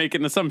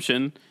an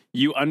assumption.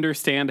 You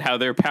understand how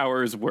their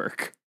powers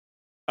work.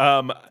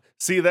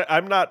 See that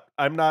I'm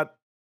not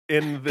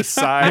in the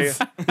Psi. It's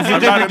a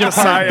I'm not in the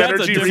Psi That's a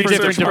Energy different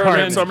Research Program,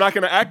 department. so I'm not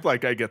going to act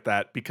like I get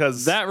that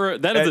because That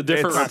is a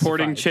different it's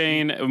reporting classified.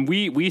 chain, and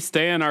we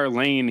stay in our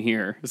lane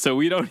here, so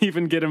we don't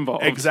even get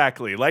involved.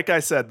 exactly like I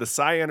said, the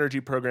Psi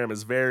Energy Program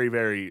is very,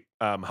 very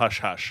hush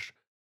hush,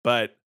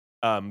 but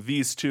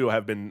these 2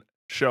 have been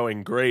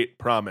showing great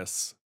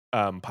promise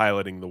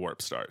piloting the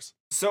Warp Stars.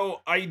 So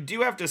I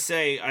do have to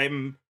say,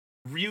 I'm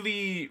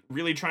really,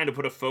 really trying to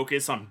put a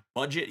focus on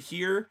budget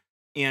here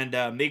and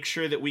make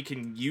sure that we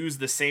can use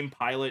the same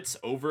pilots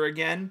over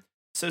again.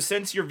 So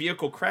since your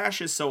vehicle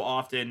crashes so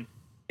often,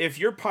 if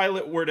your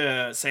pilot were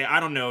to say, I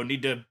don't know,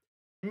 need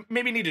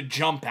to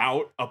jump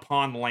out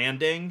upon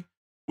landing,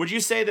 would you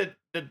say that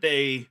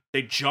they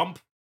jump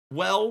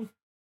well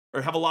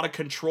or have a lot of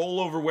control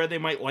over where they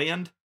might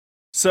land?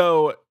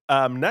 So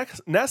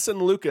Ness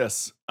and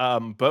Lucas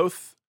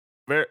both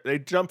they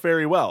jump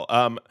very well.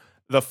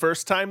 The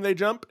first time they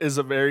jump is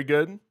a very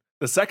good.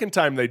 The second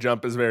time they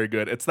jump is very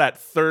good. It's that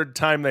third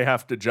time they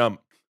have to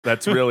jump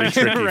that's really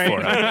tricky Right.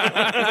 for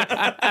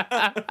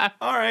them.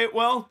 All right,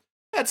 well,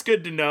 that's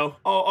good to know.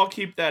 I'll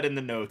keep that in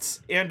the notes.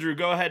 Andrew,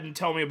 go ahead and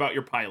tell me about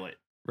your pilot.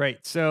 Right.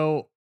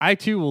 So I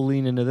too will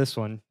lean into this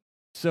one.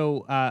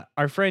 So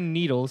our friend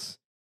Needles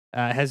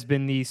has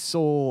been the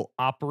sole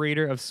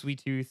operator of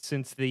Sweet Tooth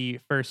since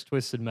the first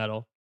Twisted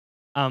Metal.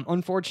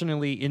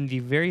 Unfortunately, in the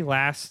very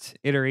last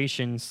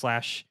iteration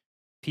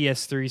 /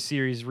 PS3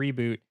 series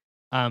reboot,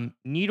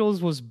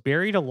 Needles was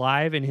buried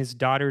alive in his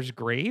daughter's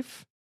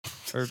grave.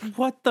 Or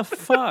What the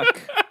fuck?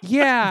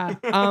 yeah.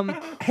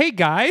 Hey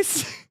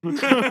guys,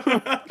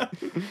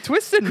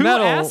 Twisted Who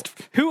Metal.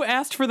 Who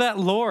asked for that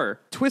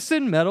lore?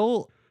 Twisted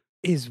Metal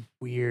is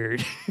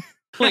weird.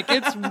 Like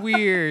it's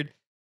weird.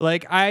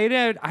 Like I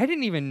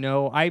didn't even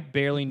know. I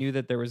barely knew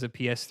that there was a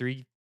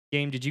PS3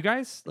 game. Did you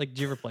guys? Like, did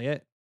you ever play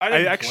it? I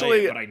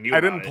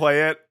didn't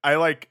play it.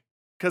 I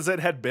because it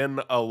had been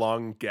a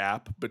long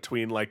gap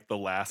between like the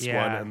last one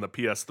Yeah. and the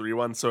PS3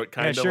 one, so it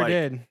Yeah, kind of sure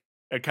did.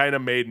 it kind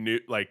of made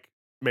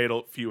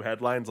a few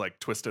headlines like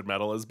Twisted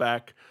Metal is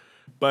back,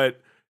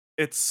 but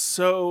it's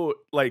so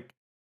like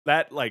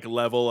that like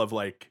level of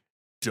like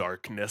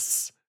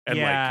darkness and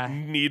Yeah. like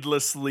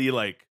needlessly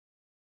like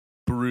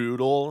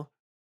brutal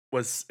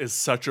is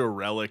such a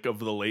relic of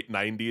the late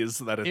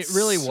 90s that it's It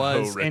really so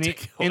was.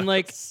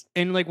 ridiculous.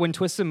 And like when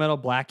Twisted Metal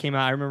Black came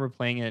out, I remember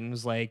playing it and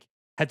was like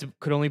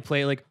could only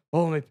play like,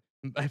 oh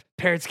my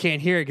parents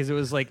can't hear it because it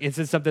was like it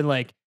said something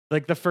like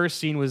the first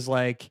scene was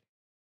like,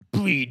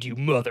 bleed you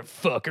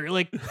motherfucker.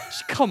 Like,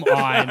 come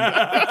on.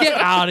 Get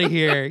out of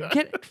here.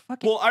 Get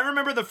fucking Well, I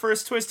remember the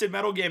first Twisted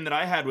Metal game that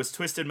I had was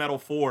Twisted Metal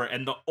 4,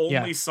 and the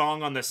only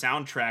song on the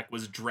soundtrack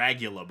was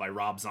Dragula by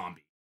Rob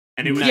Zombie.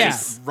 And it was Yeah.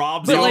 just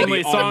Rob But, Zombie like- The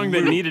only on song that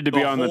loop needed to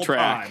be on the whole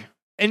track. time.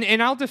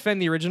 and I'll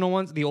defend the original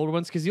ones, the old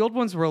ones, because the old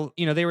ones were,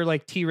 they were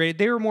like T-rated.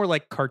 They were more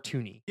like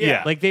cartoony.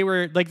 Yeah. Like they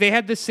were like they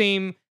had the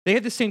same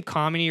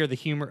comedy or the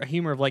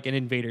humor of like an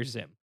Invader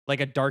Zim, like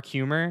a dark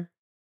humor,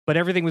 but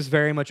everything was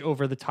very much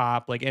over the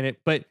top. Like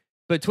but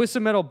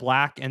Twisted Metal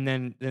Black and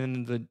then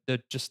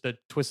the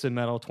Twisted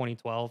Metal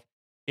 2012,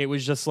 it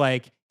was just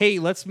like, hey,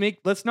 let's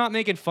not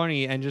make it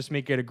funny and just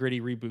make it a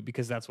gritty reboot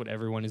because that's what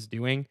everyone is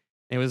doing.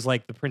 It was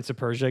like the Prince of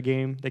Persia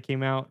game that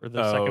came out, or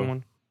the second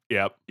one.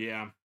 Yep.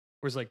 Yeah.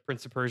 Was like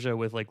Prince of Persia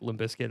with like Limp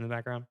Bizkit in the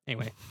background.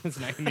 Anyway, it's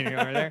not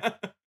over there.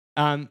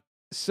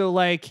 So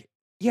like,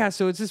 yeah,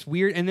 so it's just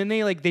weird. And then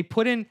they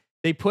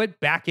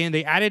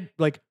added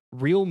like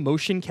real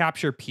motion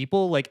capture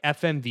people, like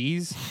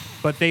FMVs,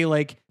 but they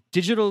like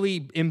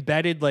digitally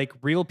embedded like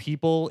real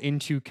people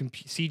into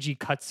CG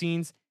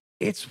cutscenes.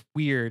 It's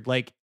weird.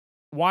 Like,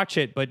 watch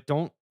it, but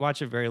don't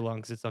watch it very long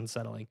because it's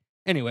unsettling.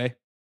 Anyway,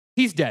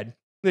 he's dead.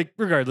 Like,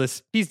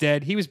 regardless, he's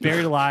dead. He was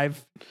buried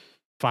alive.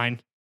 Fine.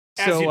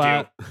 As you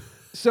do.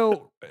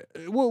 So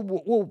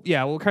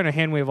we'll kind of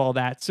hand wave all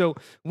that. So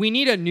we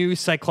need a new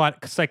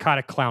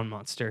psychotic clown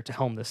monster to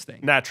helm this thing.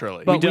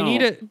 Naturally. But we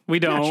need a We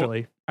don't.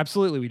 naturally.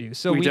 Absolutely we do.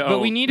 So We but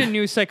we don't. need a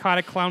new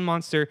psychotic clown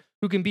monster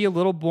who can be a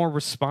little more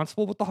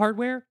responsible with the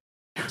hardware.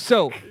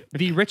 So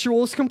the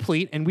ritual is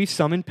complete and we've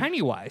summoned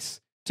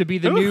Pennywise to be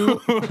the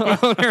new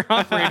owner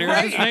operator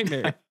of this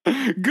nightmare.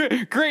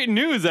 Great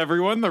news,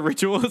 everyone. The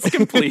ritual is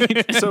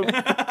complete. So,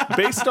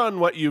 based on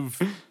what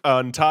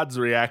on Todd's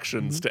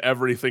reactions to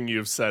everything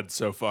you've said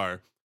so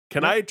far,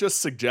 can I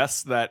just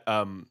suggest that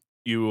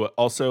you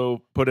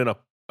also put in a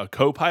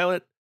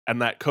co-pilot,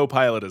 and that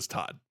co-pilot is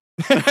Todd?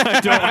 I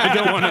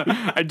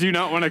do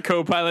not want to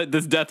co-pilot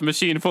this death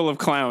machine full of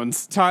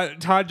clowns.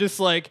 Todd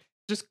just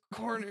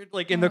cornered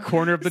in the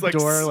corner of the It's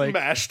door,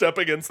 smashed up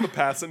against the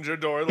passenger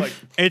door, like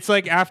it's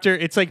like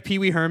Pee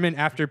Wee Herman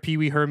after Pee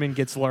Wee Herman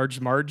gets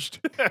large marged.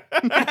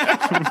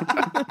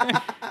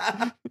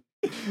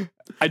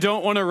 I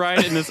don't want to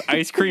ride in this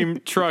ice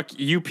cream truck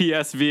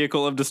UPS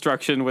vehicle of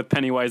destruction with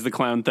Pennywise the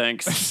clown.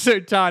 Thanks.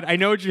 So Todd, I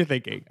know what you're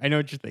thinking.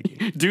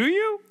 Do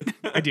you?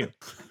 I do.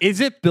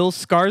 Is it Bill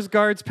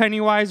Skarsgård's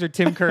Pennywise or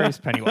Tim Curry's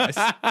Pennywise?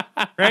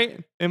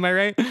 Right? Am I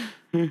right?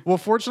 Well,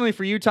 fortunately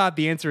for you, Todd,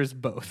 the answer is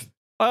both.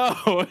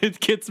 Oh, it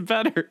gets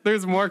better.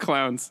 There's more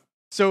clowns.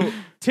 So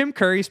Tim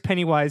Curry's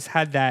Pennywise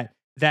had that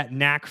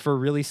knack for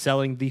really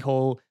selling the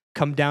whole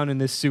 "come down in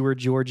this sewer,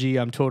 Georgie.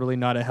 I'm totally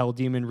not a hell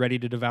demon ready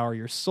to devour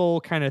your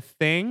soul" kind of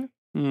thing.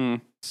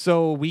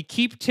 So we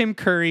keep Tim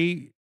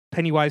Curry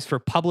Pennywise for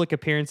public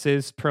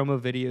appearances, promo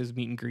videos,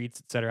 meet and greets,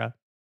 etc.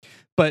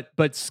 But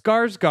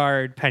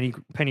Skarsgård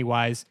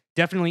Pennywise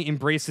definitely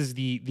embraces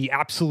the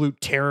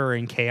absolute terror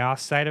and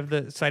chaos side of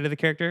the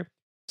character.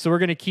 So we're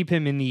going to keep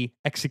him in the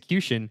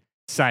execution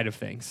side of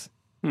things.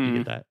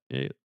 You get that?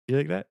 You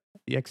like that?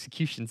 The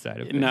execution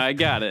side of things. No, I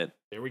got it.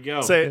 There we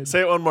go. say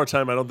it one more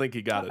time. I don't think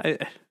he got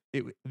it.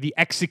 The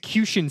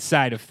execution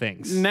side of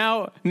things.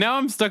 Now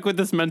I'm stuck with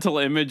this mental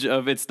image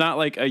of it's not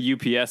like a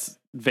UPS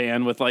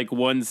van with like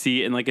one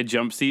seat and like a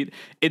jump seat.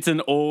 It's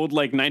an old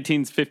like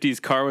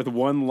 1950s car with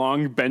one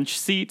long bench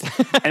seat,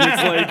 and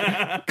it's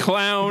like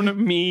clown,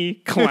 and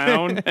It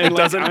like,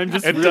 doesn't. I'm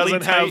just It really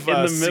doesn't tight have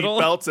in the seat middle.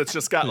 belts. It's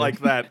just got like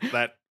that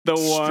The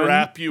one.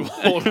 strap you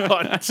hold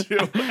on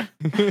to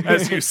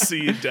as you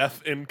see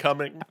death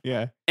incoming.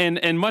 Yeah.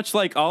 And much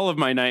like all of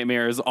my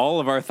nightmares, all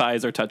of our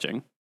thighs are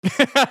touching.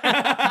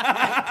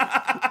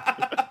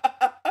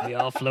 We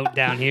all float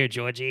down here,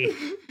 Georgie.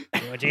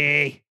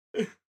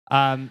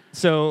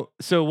 So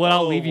what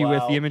I'll leave you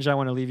with, the image I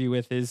want to leave you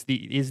with is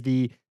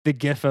the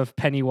gif of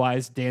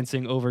Pennywise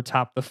dancing over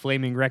top the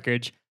flaming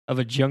wreckage of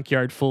a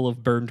junkyard full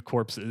of burned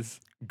corpses.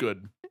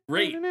 Good.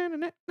 Great.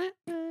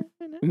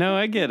 No,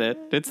 I get it.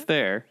 It's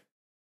there.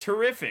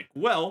 Terrific.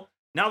 Well,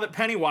 now that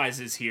Pennywise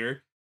is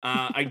here,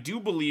 I do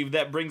believe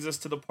that brings us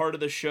to the part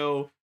of the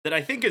show that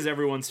I think is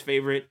everyone's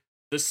favorite,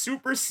 the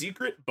super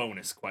secret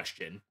bonus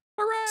question.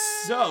 Hooray!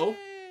 So,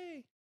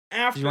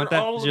 after Did you want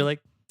that? all Did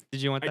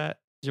you want that?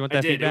 Did you want that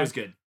I did. feedback? It was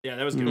good. Yeah,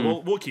 that was good.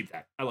 Mhm. We'll keep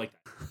that. I like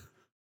that.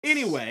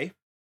 Anyway,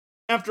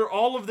 after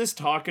all of this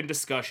talk and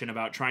discussion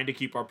about trying to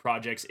keep our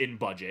projects in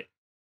budget,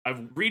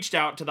 I've reached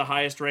out to the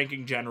highest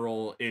ranking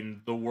general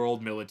in the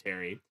world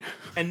military,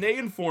 and they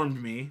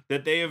informed me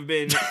that they have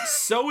been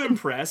so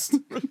impressed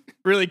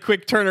Really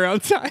quick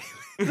turnaround time.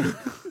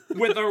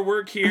 with our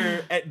work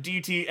here at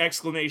DT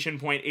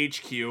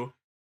HQ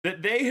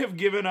that they have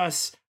given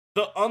us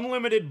the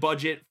unlimited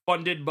budget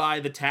funded by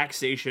the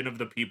taxation of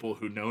the people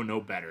who know no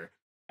better.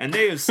 And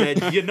they have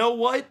said, you know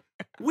what?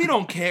 We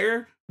don't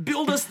care.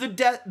 Build us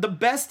the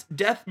best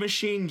death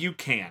machine you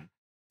can.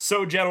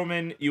 So,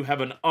 gentlemen, you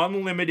have an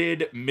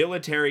unlimited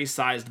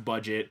military-sized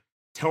budget.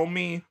 Tell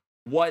me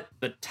what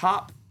the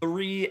top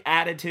 3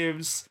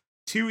 additives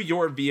to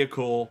your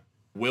vehicle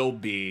will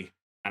be,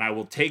 and I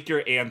will take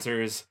your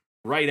answers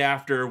right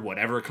after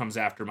whatever comes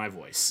after my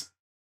voice.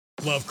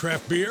 Love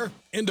craft beer?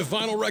 Into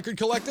vinyl record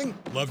collecting?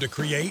 Love to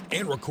create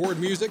and record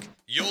music?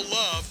 You'll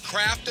love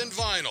Craft and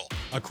Vinyl,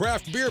 a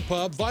craft beer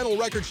pub, vinyl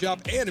record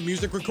shop, and a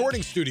music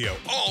recording studio,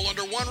 all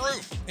under one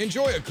roof.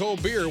 Enjoy a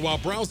cold beer while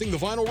browsing the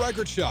vinyl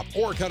record shop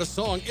or cut a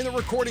song in the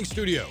recording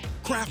studio.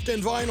 Craft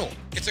and Vinyl.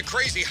 It's a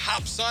crazy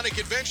hop sonic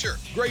adventure.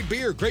 Great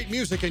beer, great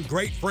music, and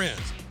great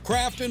friends.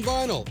 Craft and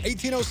Vinyl,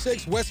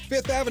 1806 West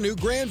 5th Avenue,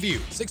 Grandview,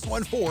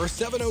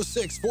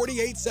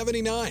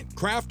 614-706-4879.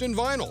 Craft and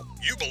Vinyl.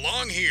 You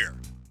belong here.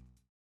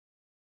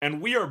 And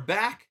we are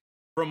back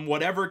from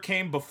whatever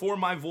came before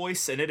my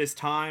voice, and it is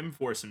time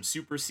for some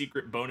super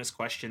secret bonus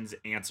questions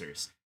and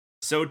answers.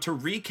 So to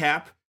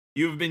recap,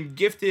 you have been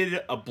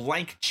gifted a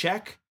blank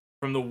check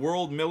from the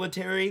world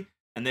military,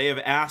 and they have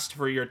asked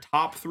for your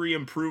top 3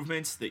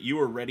 improvements that you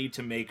are ready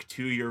to make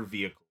to your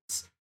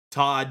vehicles.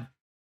 Todd,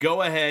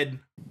 go ahead.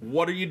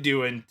 What are you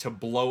doing to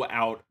blow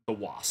out the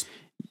Wasp?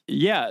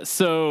 Yeah,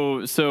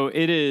 so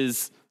it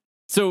is.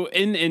 So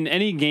in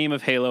any game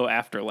of Halo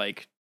after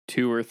like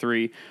 2 or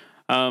 3,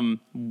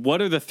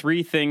 what are the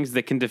 3 things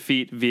that can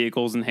defeat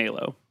vehicles in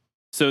Halo?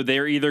 So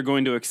they're either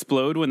going to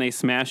explode when they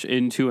smash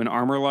into an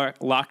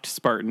armor-locked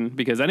Spartan,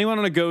 because anyone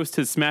on a Ghost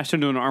has smashed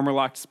into an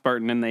armor-locked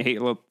Spartan and they hate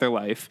their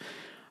life.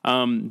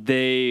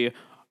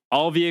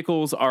 All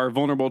vehicles are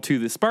vulnerable to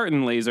the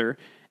Spartan laser,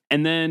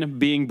 and then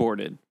being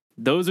boarded.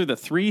 Those are the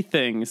 3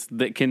 things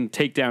that can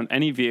take down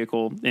any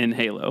vehicle in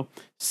Halo.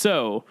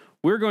 So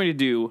we're going to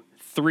do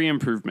 3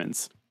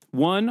 improvements.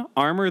 1,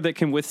 armor that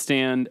can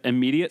withstand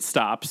immediate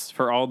stops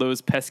for all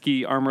those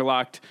pesky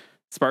armor-locked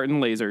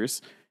Spartan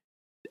lasers.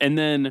 And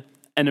then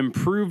an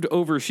improved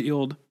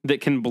overshield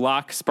that can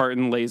block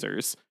Spartan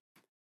lasers.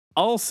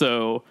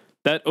 Also,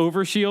 that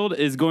overshield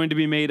is going to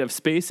be made of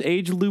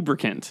space-age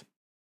lubricant,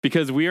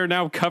 because we are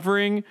now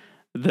covering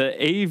the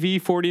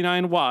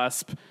AV-49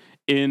 Wasp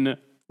in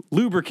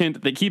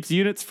lubricant that keeps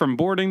units from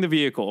boarding the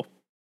vehicle.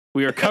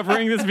 We are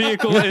covering this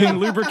vehicle in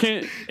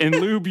lubricant and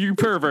lube, you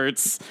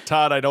perverts.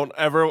 Todd, I don't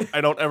ever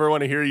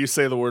want to hear you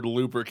say the word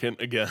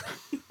lubricant again.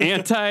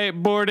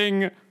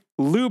 Anti-boarding,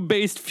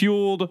 lube-based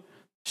fueled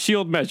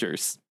shield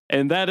measures.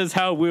 And that is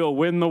how we'll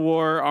win the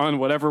war on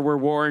whatever we're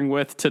warring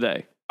with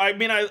today. I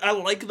mean, I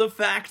like the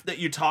fact that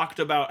you talked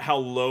about how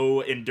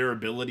low in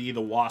durability the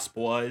Wasp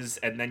was,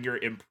 and then your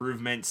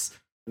improvements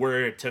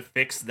were to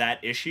fix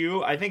that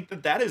issue. I think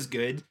that is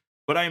good,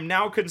 but I am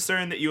now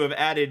concerned that you have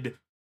added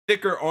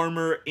thicker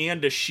armor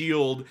and a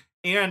shield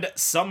and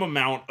some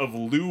amount of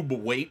lube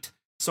weight.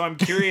 So I'm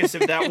curious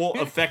if that will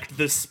affect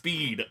the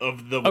speed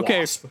of the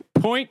Wasp.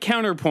 Point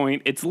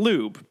counterpoint, it's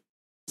lube.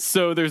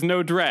 So there's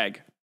no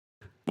drag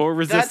or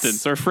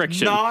resistance or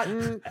friction. Not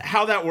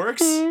how that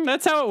works.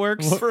 That's how it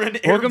works. For an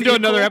air Welcome to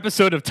another vehicle?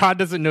 episode of Todd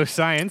Doesn't Know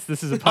Science.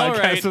 This is a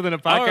podcast within a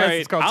podcast.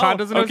 It's called Todd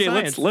Doesn't Know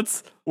Science.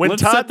 Let's When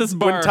set this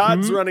bar. When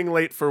Todd's running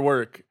late for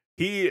work,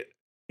 he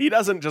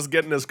doesn't just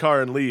get in his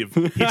car and leave.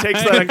 He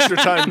takes that extra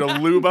time to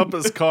lube up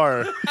his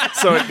car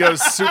so it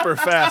goes super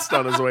fast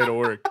on his way to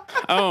work.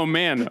 Oh,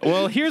 man.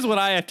 Well, here's what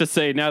I have to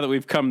say now that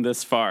we've come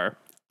this far.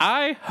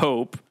 I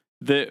hope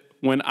that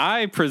when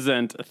I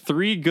present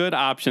 3 good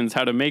options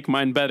how to make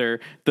mine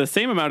better, the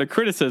same amount of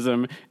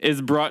criticism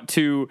is brought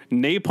to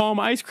Napalm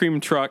Ice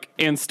Cream Truck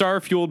and Star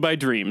Fueled by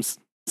Dreams.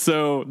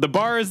 So the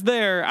bar is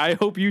there. I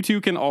hope you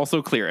two can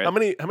also clear it. How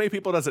many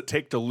people does it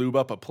take to lube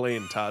up a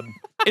plane, Todd?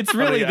 It's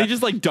really, yeah. they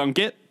just like dunk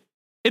it.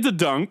 It's a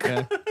dunk.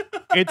 Yeah.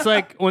 It's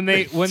like when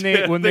they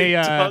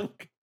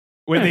dunk.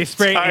 when they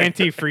spray tired.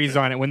 antifreeze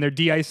on it, when they're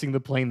de-icing the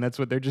plane, that's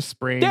what they're just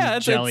spraying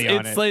jelly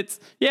on it.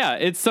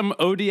 It's some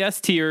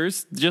ODS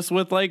tears just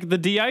with like the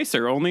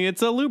de-icer, only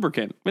it's a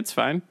lubricant. It's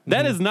fine.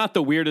 That is not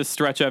the weirdest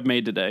stretch I've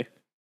made today.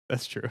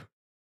 That's true.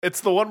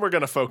 It's the one we're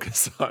going to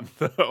focus on,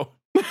 though.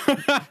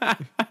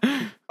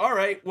 All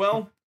right,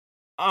 well,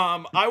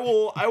 I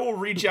will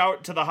reach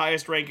out to the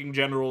highest ranking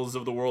generals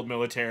of the world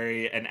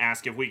military and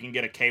ask if we can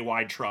get a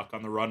KY truck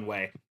on the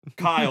runway.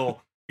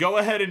 Kyle, go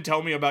ahead and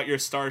tell me about your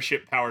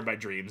starship powered by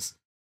dreams.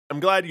 I'm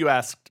glad you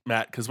asked,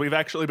 Matt, because we've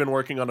actually been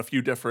working on a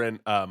few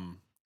different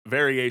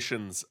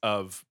variations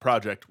of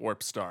Project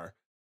Warp Star.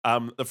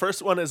 The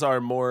first one is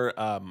our more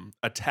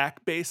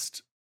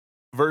attack-based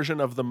version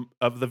of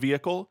the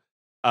vehicle.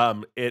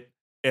 It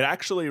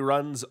actually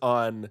runs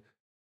on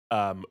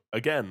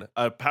again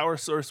a power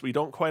source we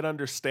don't quite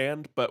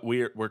understand, but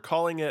we're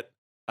calling it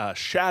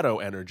shadow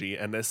energy,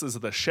 and this is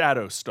the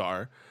Shadow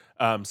Star.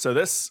 So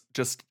this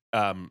just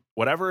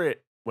whenever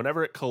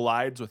it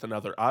collides with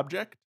another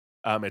object,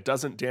 it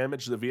doesn't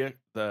damage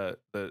the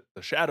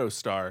Shadow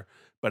Star,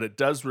 but it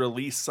does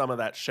release some of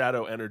that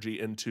shadow energy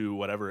into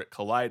whatever it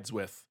collides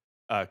with,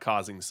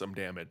 causing some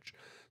damage.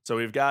 So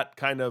we've got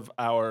kind of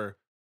our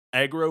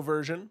aggro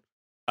version.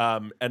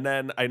 And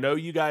then I know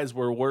you guys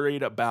were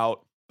worried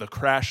about the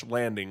crash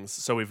landings.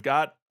 So we've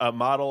got a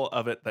model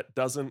of it that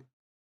doesn't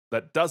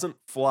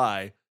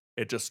fly.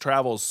 It just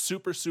travels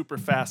super, super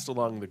fast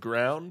along the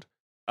ground.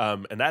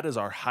 And that is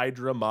our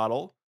Hydra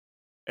model.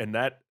 And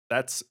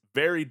that's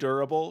very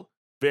durable,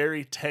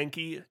 very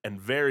tanky, and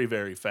very,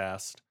 very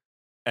fast.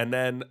 And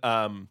then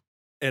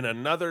in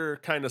another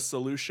kind of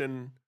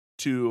solution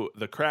to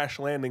the crash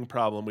landing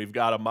problem, we've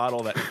got a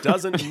model that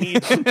doesn't need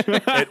it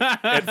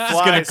flies.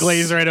 Just gonna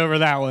glaze right over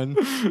that one.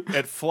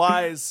 It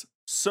flies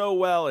so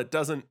well it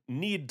doesn't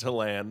need to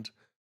land.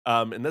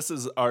 And this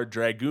is our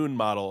Dragoon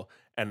model,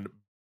 and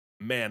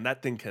man,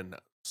 that thing can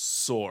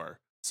soar.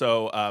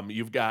 So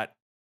we've got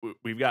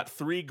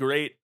 3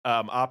 great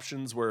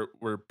options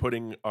we're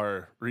putting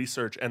our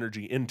research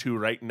energy into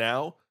right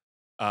now.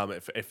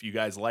 If you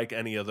guys like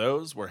any of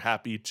those, we're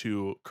happy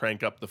to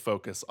crank up the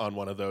focus on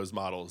one of those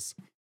models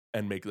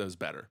and make those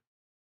better.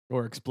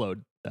 Or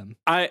explode them.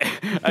 I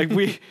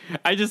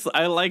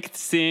liked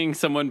seeing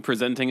someone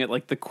presenting it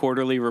like the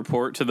quarterly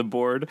report to the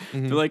board.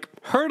 Mm-hmm. They're like,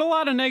 heard a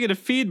lot of negative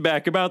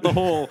feedback about the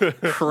whole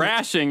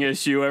crashing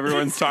issue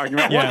everyone's talking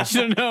about. Yeah. Want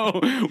you to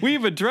know,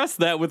 we've addressed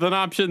that with an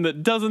option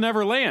that doesn't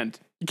ever land.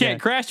 You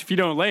can't crash if you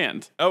don't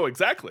land. Oh,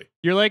 exactly.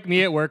 You're like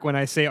me at work when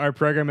I say our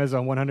program has a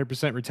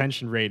 100%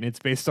 retention rate and it's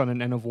based on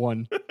an N of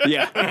 1.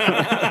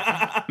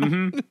 Yeah.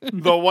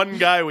 The one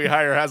guy we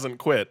hire hasn't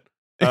quit.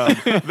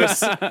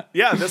 This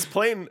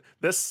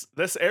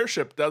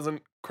airship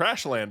doesn't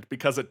crash land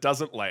because it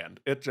doesn't land.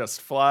 It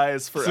just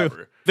flies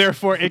forever.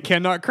 Therefore, it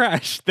cannot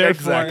crash.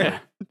 Therefore, Exactly.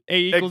 A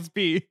equals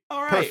B.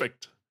 All right.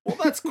 Perfect. Well,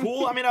 that's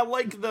cool. I mean, I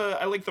like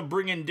the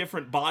bringing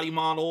different body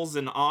models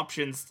and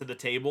options to the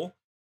table.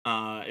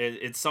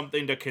 It's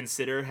something to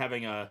consider,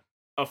 having a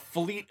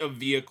fleet of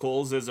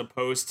vehicles as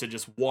opposed to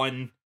just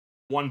one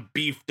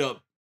beefed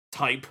up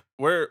type.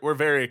 We're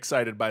very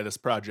excited by this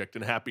project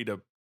and happy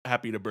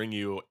to bring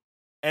you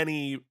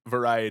any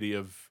variety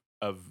of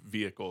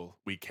vehicle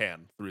we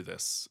can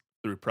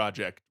through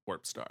Project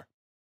Warp Star.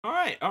 All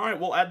right.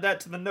 We'll add that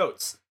to the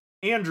notes.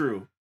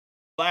 Andrew,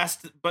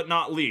 last but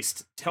not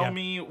least, tell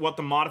me what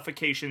the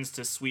modifications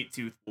to Sweet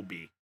Tooth will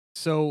be.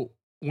 So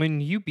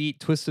when you beat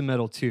Twisted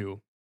Metal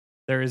 2,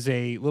 there is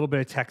a little bit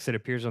of text that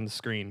appears on the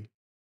screen.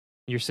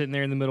 You're sitting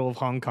there in the middle of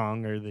Hong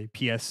Kong, or the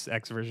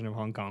PSX version of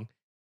Hong Kong,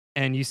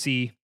 and you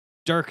see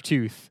Dark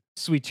Tooth,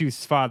 Sweet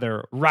Tooth's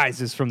father,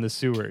 rises from the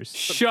sewers.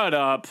 Shut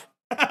up.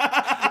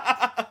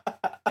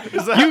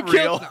 Is that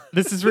real?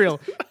 This is real.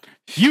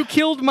 You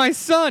killed my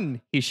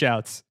son, he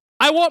shouts.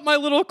 I want my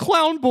little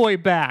clown boy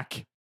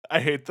back. I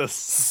hate this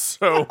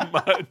so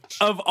much.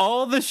 Of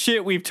all the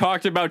shit we've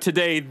talked about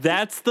today,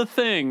 that's the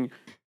thing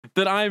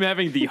that I'm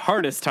having the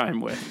hardest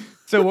time with.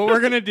 So what we're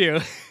going to do,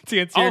 to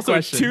answer your Also,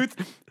 question.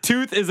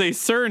 Tooth is a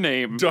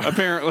surname,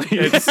 apparently.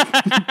 It's,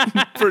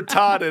 for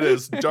Todd, it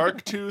is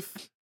Dark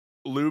Tooth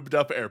lubed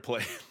up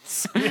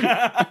airplanes.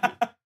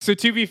 So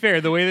to be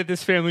fair, the way that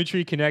this family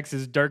tree connects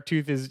is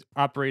Darktooth is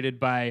operated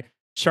by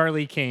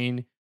Charlie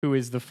Kane, who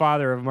is the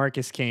father of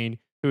Marcus Kane,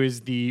 who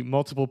is the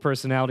multiple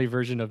personality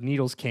version of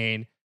Needles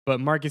Kane.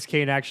 But Marcus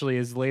Kane actually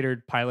is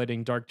later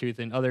piloting Darktooth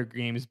in other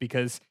games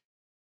because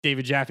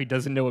David Jaffe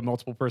doesn't know what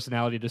multiple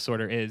personality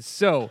disorder is.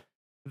 So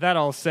that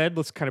all said,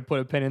 let's kind of put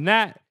a pin in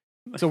that.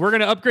 So we're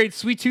going to upgrade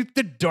Sweet Tooth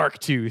to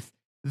Darktooth.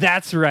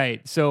 That's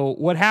right. So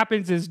what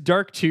happens is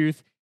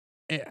Darktooth,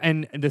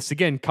 and this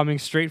again coming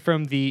straight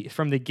from the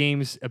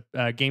game's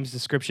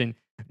description,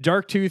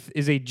 Darktooth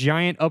is a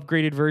giant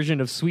upgraded version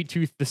of Sweet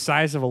Tooth the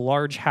size of a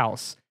large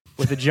house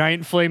with a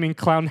giant flaming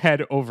clown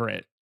head over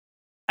it.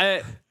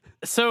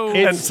 So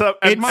Its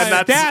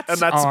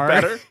that's stats are-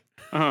 better.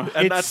 uh,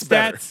 And Its that's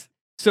better. stats.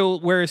 So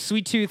where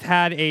Sweet Tooth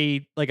had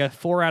a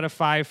 4 out of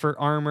 5 for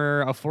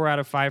armor, a 4 out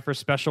of 5 for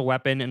special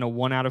weapon, and a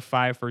 1 out of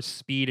 5 for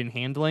speed and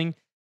handling.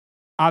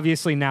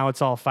 Obviously now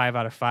it's all 5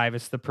 out of 5.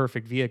 It's the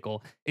perfect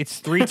vehicle. It's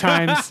 3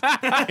 times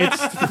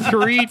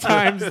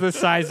the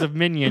size of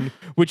Minion,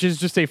 which is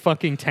just a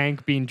fucking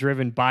tank being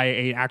driven by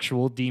an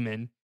actual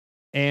demon.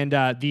 And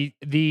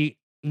the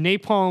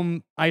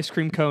napalm ice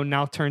cream cone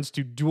now turns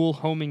to dual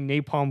homing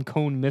napalm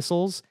cone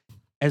missiles,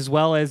 as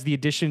well as the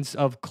additions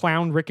of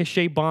clown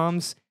ricochet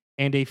bombs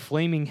and a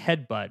flaming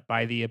headbutt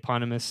by the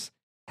eponymous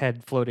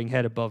floating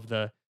head above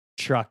the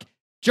truck.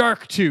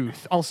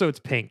 Darktooth. Also, it's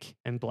pink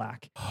and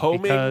black.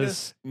 Homing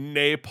because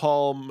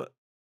napalm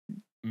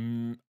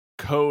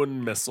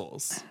cone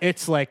missiles.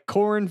 it's like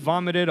corn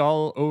vomited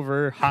all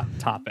over Hot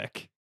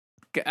Topic.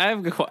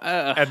 I've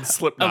And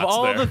Slipknot's of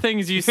all there. the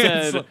things you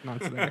said,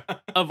 Slipknot's there.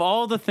 of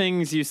all the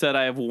things you said,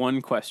 I have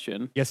one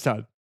question. Yes,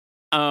 Todd.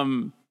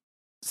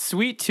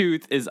 Sweet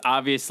Tooth is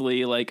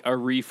obviously like a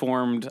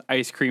reformed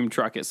ice cream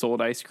truck. It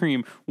sold ice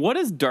cream. What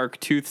does Dark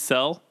Tooth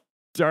sell?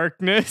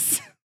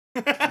 Darkness.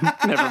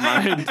 Never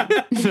mind.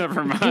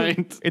 Never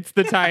mind. It's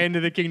the tie into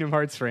the Kingdom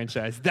Hearts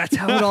franchise. That's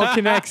how it all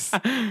connects.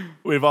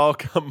 We've all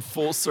come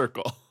full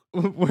circle.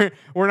 We're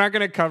not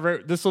going to cover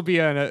it. This will be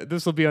on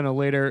a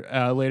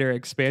later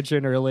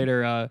expansion or a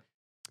later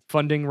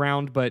funding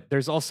round. But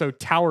there's also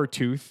Tower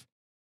Tooth,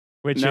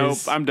 which Nope,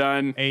 is I'm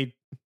done. a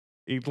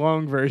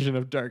long version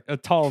of a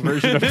tall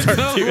version of It's Dark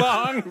a Tooth.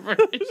 long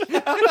version.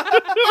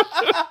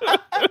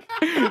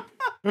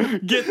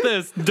 Get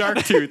this, Dark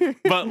Tooth,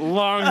 but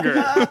longer.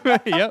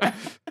 Yep,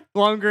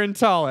 longer and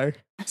taller.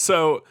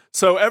 So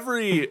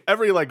every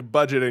like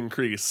budget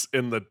increase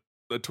in the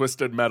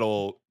Twisted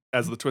Metal,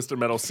 as the Twisted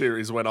Metal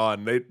series went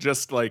on, they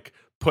just like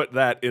put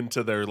that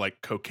into their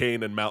like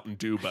cocaine and Mountain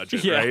Dew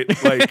budget, Yeah.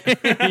 right? Like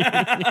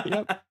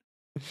Yep.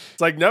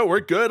 it's like, no, we're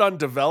good on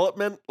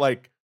development.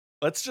 Like,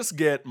 let's just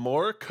get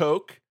more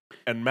Coke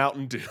and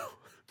Mountain Dew.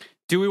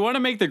 Do we want to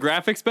make the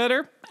graphics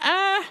better?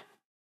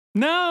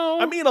 No.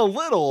 I mean, a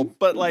little,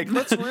 but like,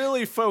 let's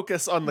really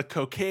focus on the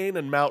cocaine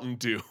and Mountain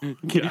Dew.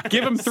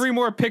 Give him 3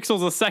 more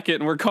pixels a second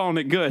and we're calling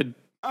it good.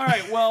 All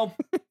right, well,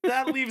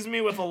 that leaves me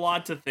with a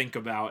lot to think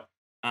about.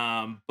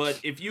 But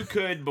if you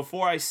could,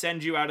 before I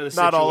send you out of the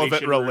Not situation, all of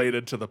it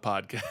related to the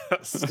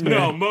podcast.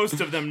 No,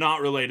 most of them not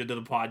related to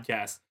the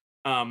podcast.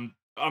 I'm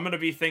gonna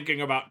be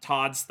thinking about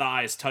Todd's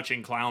thighs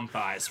touching clown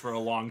thighs for a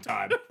long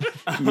time.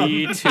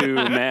 Me too,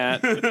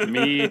 Matt.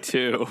 Me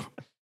too.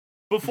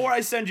 Before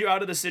I send you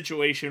out of the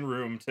situation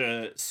room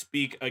to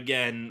speak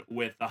again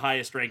with the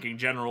highest ranking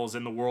generals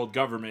in the world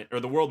government or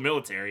the world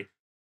military,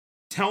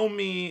 tell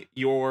me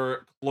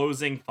your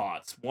closing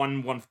thoughts.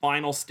 One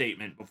final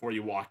statement before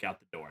you walk out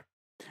the door.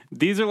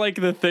 These are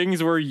like the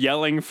things we're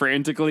yelling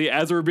frantically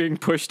as we're being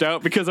pushed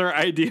out because our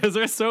ideas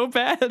are so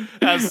bad.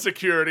 As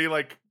security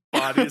like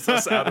bodies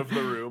us out of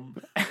the room.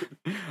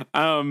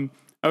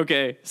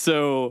 Okay,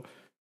 so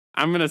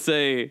I'm gonna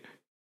say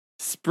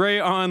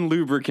spray-on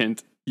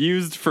lubricant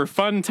used for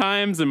fun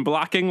times and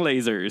blocking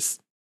lasers.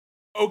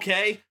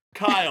 Okay,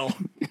 Kyle.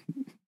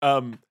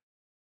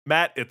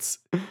 Matt, it's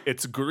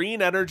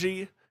green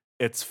energy.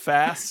 It's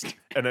fast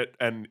and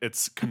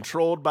it's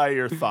controlled by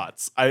your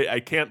thoughts. I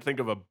can't think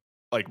of a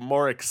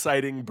more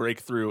exciting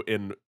breakthrough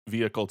in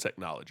vehicle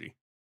technology.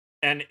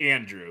 And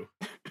Andrew.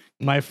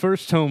 My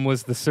first home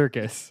was the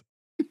circus.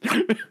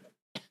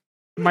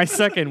 My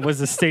second was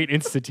the State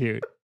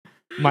Institute.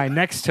 My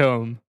next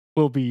home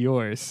will be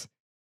yours.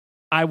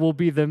 I will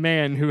be the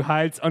man who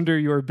hides under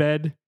your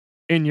bed,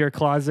 in your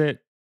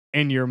closet,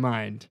 in your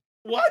mind.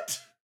 What?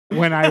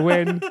 When I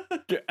win,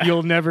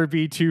 you'll never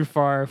be too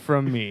far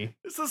from me.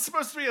 This is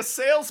supposed to be a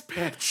sales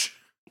pitch.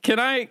 Can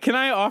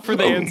I offer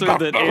the answer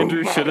that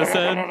Andrew should have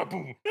said?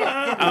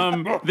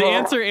 The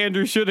answer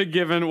Andrew should have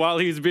given while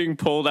he's being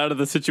pulled out of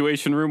the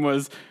Situation Room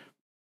was,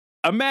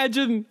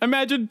 imagine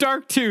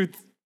Darktooth,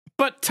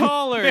 but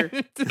taller.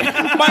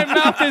 My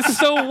mouth is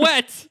so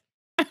wet.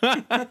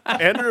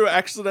 Andrew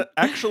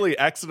actually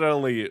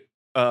accidentally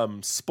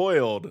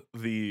spoiled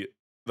the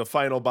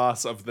final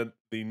boss of the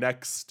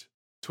next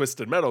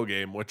Twisted Metal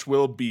game, which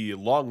will be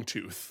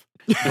Longtooth.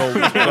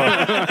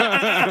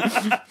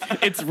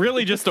 It's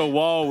really just a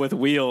wall with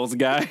wheels,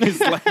 guys.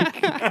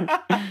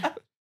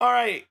 All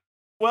right.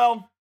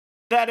 Well,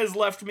 that has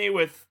left me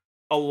with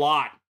a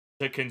lot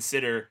to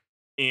consider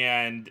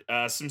and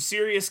some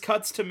serious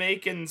cuts to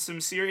make and some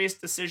serious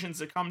decisions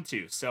to come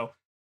to. So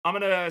I'm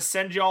going to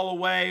send y'all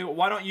away.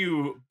 Why don't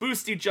you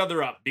boost each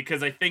other up?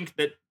 Because I think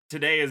that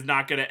today is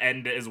not going to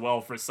end as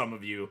well for some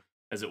of you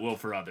as it will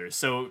for others.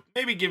 So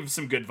maybe give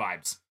some good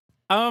vibes.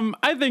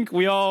 I think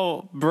we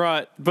all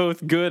brought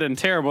both good and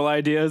terrible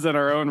ideas in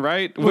our own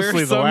right.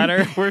 Mostly the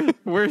latter.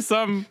 Where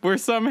some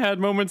had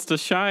moments to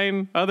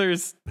shine,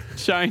 others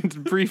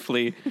shined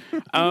briefly.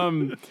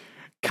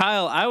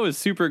 Kyle, I was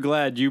super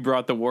glad you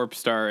brought the Warp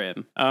Star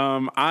in.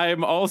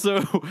 I'm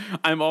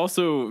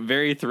also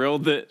very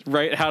thrilled that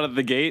right out of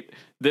the gate,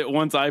 that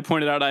once I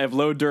pointed out I have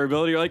low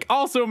durability, you're like,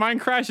 also mine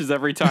crashes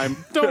every time.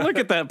 Don't look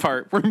at that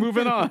part. We're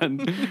moving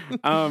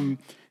on.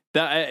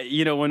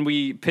 When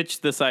we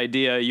pitched this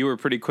idea, you were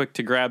pretty quick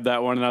to grab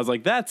that one, and I was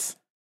like,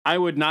 I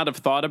would not have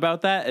thought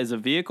about that as a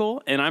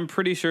vehicle, and I'm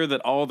pretty sure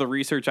that all the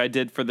research I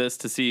did for this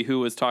to see who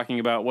was talking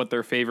about what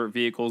their favorite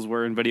vehicles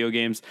were in video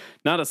games,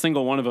 not a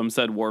single one of them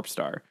said Warp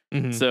Star.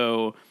 Mm-hmm.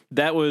 So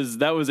that was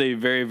a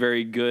very,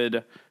 very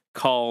good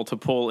call to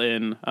pull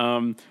in.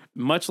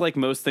 Much like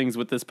most things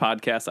with this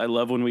podcast, I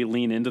love when we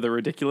lean into the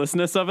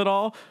ridiculousness of it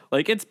all.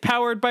 Like, it's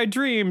powered by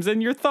dreams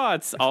and your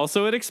thoughts.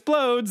 Also, it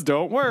explodes.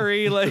 Don't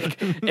worry.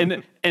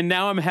 And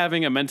now I'm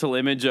having a mental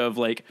image of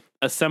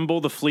assemble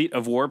the fleet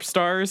of Warp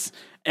Stars,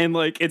 and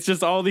it's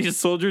just all these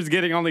soldiers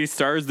getting on these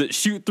stars that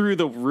shoot through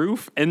the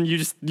roof, and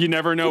you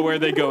never know where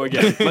they go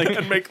again.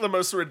 And make the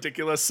most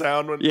ridiculous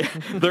sound when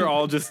they're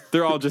all just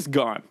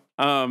gone.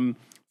 So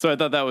I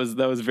thought that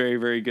was very,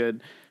 very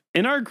good.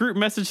 In our group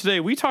message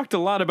today, we talked a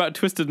lot about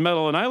Twisted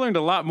Metal, and I learned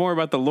a lot more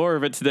about the lore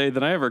of it today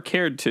than I ever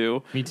cared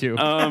to. Me too.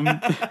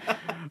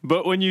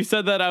 But when you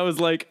said that, I was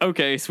like,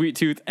 okay, Sweet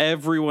Tooth,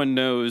 everyone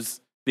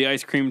knows the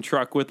ice cream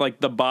truck with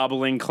the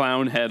bobbling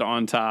clown head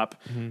on top.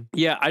 Mm-hmm.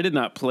 Yeah, I did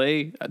not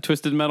play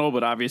Twisted Metal,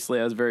 but obviously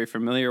I was very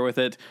familiar with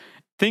it.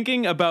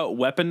 Thinking about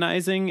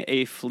weaponizing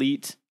a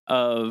fleet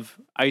of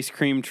ice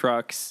cream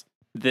trucks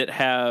that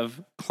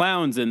have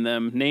clowns in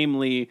them,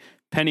 namely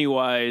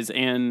Pennywise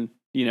and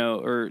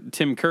or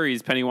Tim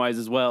Curry's Pennywise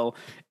as well,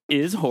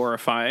 is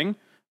horrifying.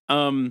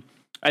 I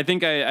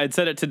think I'd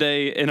said it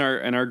today in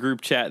our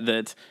group chat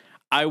that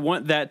I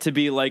want that to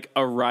be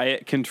a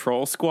riot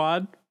control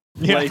squad.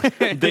 Yeah.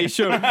 They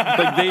show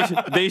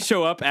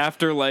up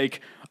after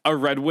a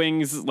Red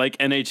Wings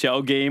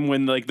NHL game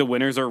when the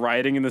winners are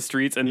rioting in the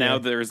streets, and now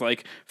there's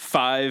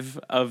 5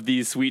 of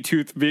these Sweet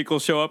Tooth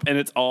vehicles show up, and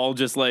it's all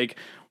just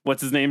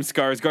what's his name,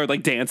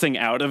 Skarsgård, dancing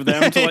out of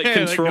them to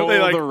control they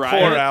the riot.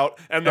 Pour out,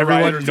 and the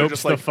everyone rioters are nopes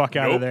just the fuck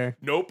out of there.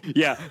 Nope.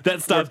 Yeah,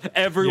 that stops.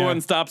 Everyone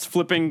stops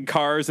flipping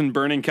cars and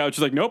burning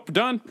couches. Nope,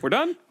 we're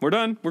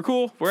done. We're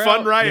cool. We're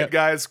Fun out. riot,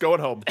 guys. Going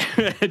home.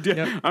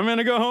 I'm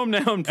gonna go home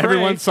now and pray.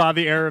 Everyone saw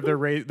the error of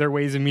their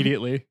ways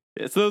immediately.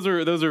 So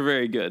those are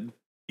very good.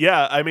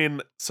 Yeah, I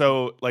mean,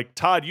 so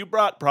Todd, you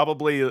brought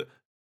probably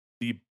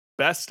the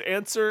best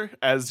answer,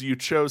 as you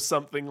chose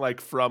something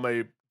from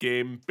a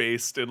game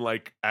based in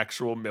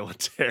actual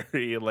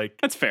military.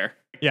 That's fair.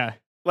 Yeah,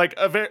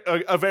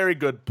 a very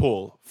good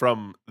pull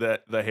from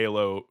the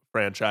Halo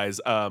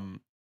franchise.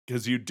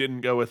 Because you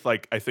didn't go with I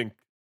think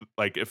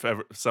if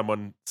ever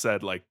someone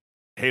said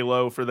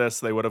Halo for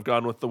this, they would have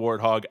gone with the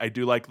Warthog. I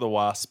do like the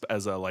Wasp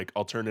as a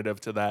alternative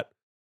to that.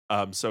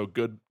 So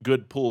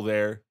good pull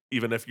there,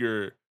 even if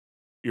your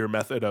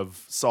method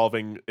of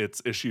solving its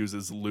issues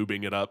is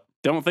lubing it up.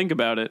 Don't think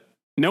about it.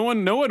 No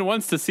one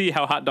wants to see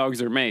how hot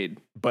dogs are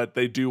made, but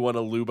they do want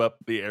to lube up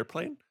the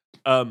airplane.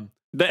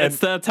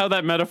 That's how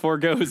that metaphor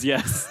goes.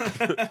 Yes.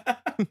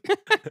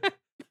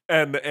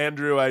 And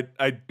Andrew, I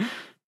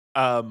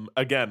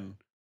again,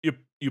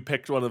 you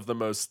picked one of the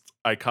most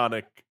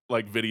iconic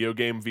like video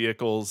game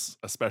vehicles,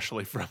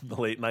 especially from the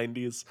late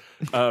 90s.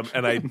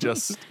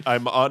 And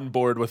I'm on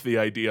board with the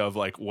idea of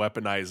like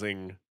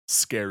weaponizing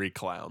scary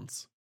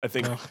clowns. I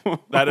think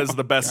that is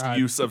the best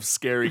use of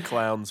scary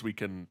clowns we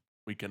can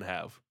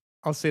have.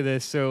 I'll say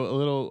this. So a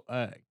little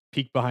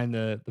peek behind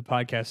the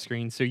podcast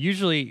screen. So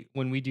usually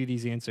when we do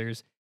these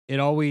answers, it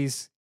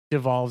always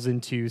devolves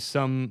into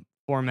some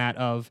format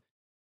of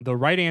the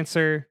right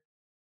answer,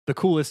 the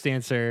coolest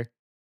answer,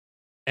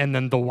 and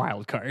then the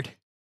wild card.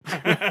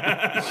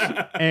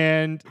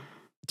 And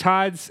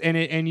Todd's and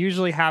it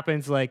usually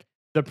happens like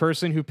the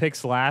person who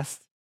picks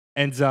last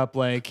ends up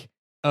like,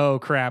 oh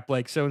crap,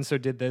 like so and so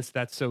did this,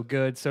 that's so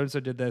good. So and so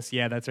did this,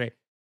 yeah, that's right.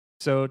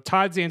 So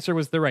Todd's answer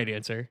was the right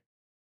answer.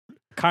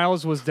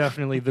 Kyle's was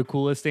definitely the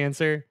coolest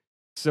answer.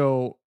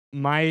 So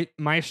my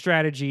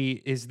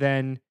strategy is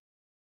then,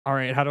 all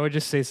right, how do I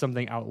just say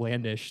something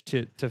outlandish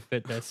to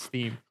fit this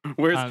theme?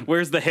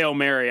 Where's the Hail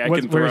Mary I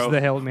can throw? Where's the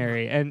Hail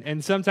Mary?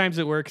 And sometimes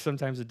it works,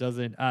 sometimes it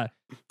doesn't.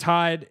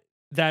 Todd,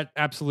 that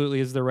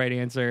absolutely is the right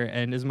answer.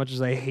 And as much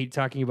as I hate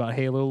talking about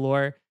Halo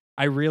lore,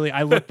 I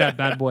looked that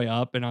bad boy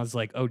up and I was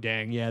like, oh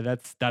dang, yeah,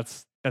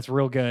 that's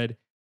real good.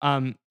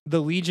 The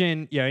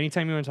Legion, yeah,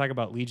 anytime you want to talk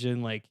about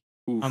Legion, like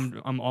Oof.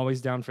 I'm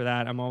always down for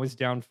that. I'm always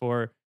down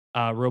for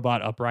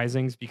robot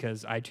uprisings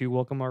because I too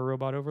welcome our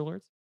robot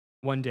overlords.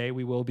 One day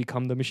we will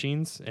become the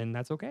machines, and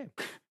that's okay.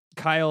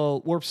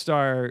 Kyle, Warp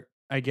Star,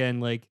 again,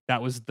 like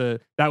that was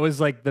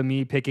like the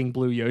me picking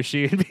Blue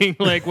Yoshi and being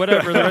like,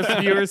 whatever, the rest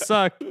of you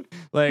suck.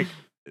 Like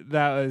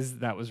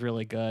that was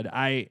really good.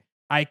 I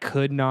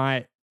could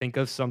not think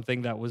of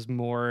something that was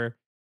more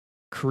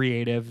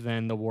creative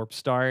than the Warp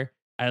Star.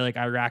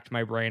 I racked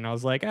my brain. I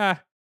was like,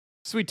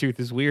 Sweet Tooth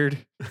is weird.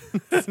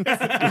 That's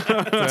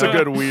a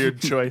good weird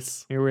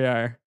choice. Here we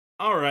are.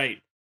 All right.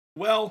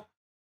 Well,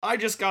 I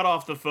just got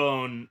off the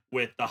phone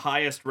with the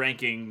highest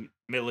ranking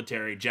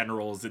military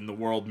generals in the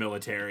world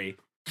military.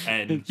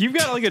 And you've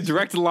got like a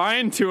direct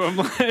line to him.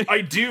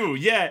 I do,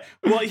 yeah.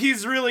 Well,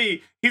 he's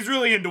really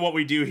into what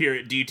we do here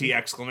at DT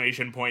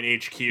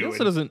HQ. He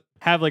also doesn't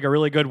have like a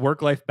really good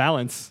work-life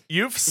balance.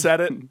 You've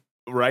said it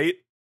right.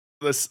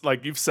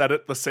 You've said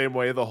it the same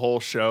way the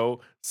whole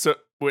show. So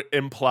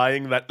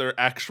implying that their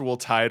actual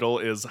title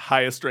is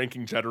highest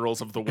ranking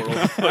generals of the world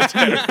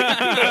military.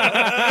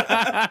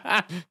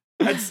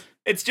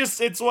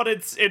 It's what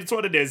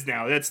it is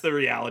now. That's the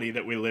reality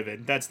that we live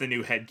in. That's the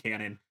new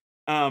headcanon.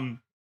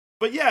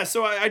 But yeah,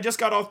 so I just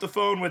got off the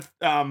phone with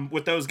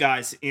those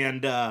guys,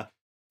 and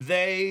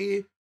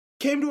they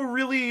came to a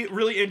really,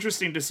 really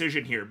interesting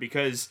decision here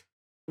because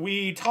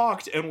we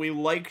talked and we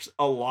liked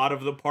a lot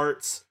of the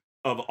parts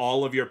of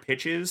all of your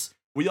pitches.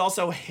 We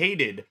also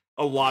hated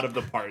a lot of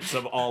the parts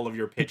of all of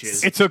your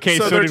pitches. It's okay.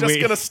 So they're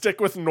just gonna stick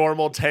with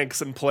normal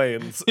tanks and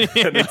planes. And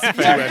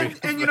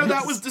you know,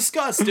 that was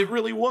discussed. It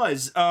really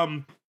was.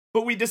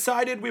 But we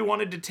decided we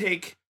wanted to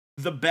take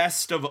the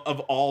best of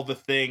all the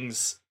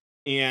things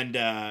and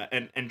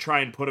try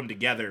and put them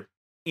together.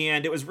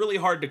 And it was really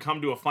hard to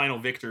come to a final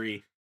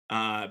victory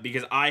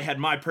because I had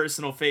my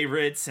personal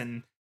favorites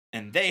and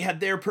they had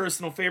their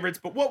personal favorites.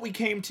 But what we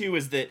came to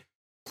is that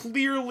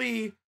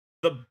clearly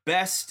the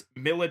best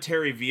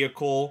military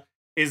vehicle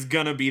is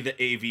gonna be the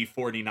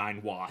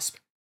AV-49 Wasp.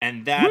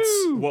 And that's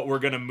what we're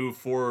gonna move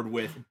forward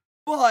with.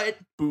 But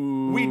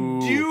we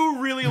do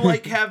really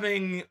like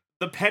having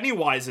the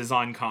Pennywises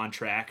on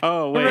contract.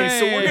 Oh, wait.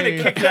 So we're going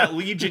to kick that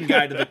Legion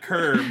guy to the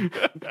curb,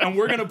 and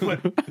we're going to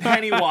put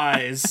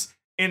Pennywise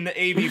in the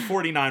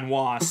AV-49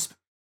 Wasp.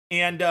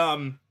 And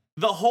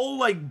the whole,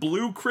 like,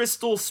 blue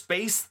crystal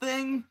space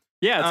thing.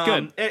 Yeah,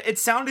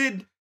 it's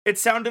good. It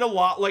sounded a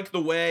lot like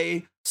the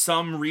way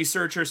some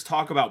researchers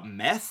talk about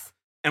meth,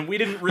 and we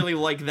didn't really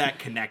like that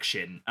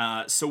connection.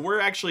 So we're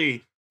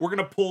going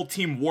to pull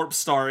Team Warp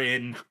Star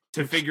in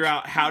to figure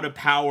out how to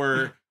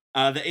power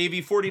the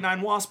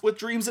AV-49 Wasp with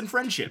dreams and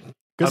friendship.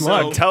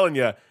 I'm telling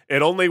you,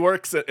 it only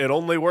works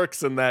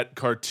in that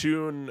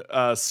cartoon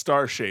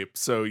star shape.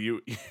 So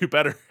you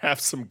better have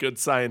some good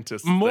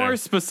scientists. More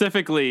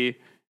specifically,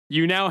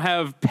 you now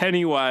have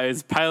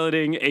Pennywise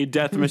piloting a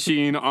death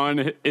machine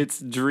on its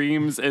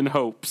dreams and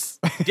hopes.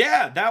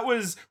 Yeah, that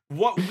was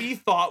what we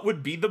thought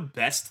would be the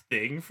best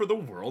thing for the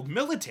world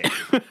military.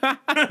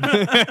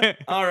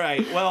 All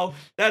right, well,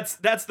 that's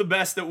the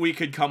best that we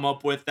could come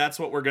up with. That's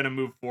what we're going to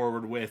move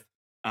forward with.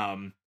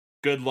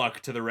 Good luck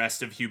to the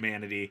rest of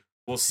humanity.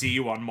 We'll see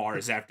you on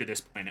Mars after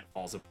this planet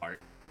falls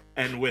apart.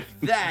 And with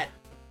that,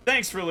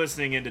 thanks for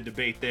listening in to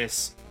Debate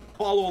This.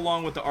 Follow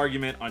along with the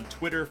argument on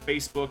Twitter,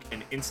 Facebook,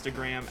 and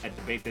Instagram at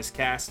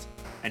DebateThisCast,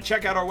 and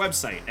check out our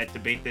website at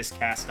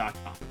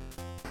debatethiscast.com.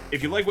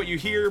 If you like what you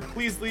hear,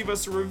 please leave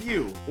us a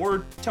review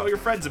or tell your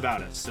friends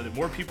about us so that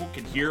more people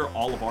can hear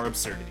all of our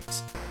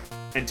absurdities.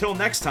 Until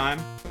next time,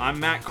 I'm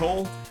Matt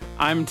Cole.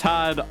 I'm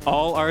Todd.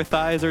 All our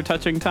thighs are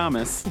touching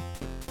Thomas.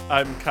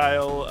 I'm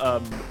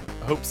Kyle.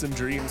 Hopes and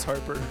dreams,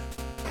 Harper.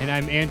 And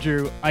I'm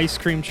Andrew. Ice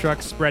cream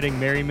truck spreading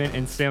merriment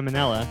and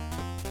salmonella,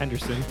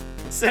 Henderson.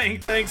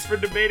 Saying thanks for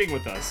debating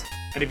with us.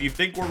 And if you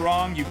think we're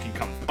wrong, you can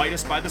come fight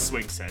us by the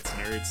swing sets,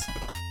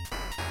 nerds.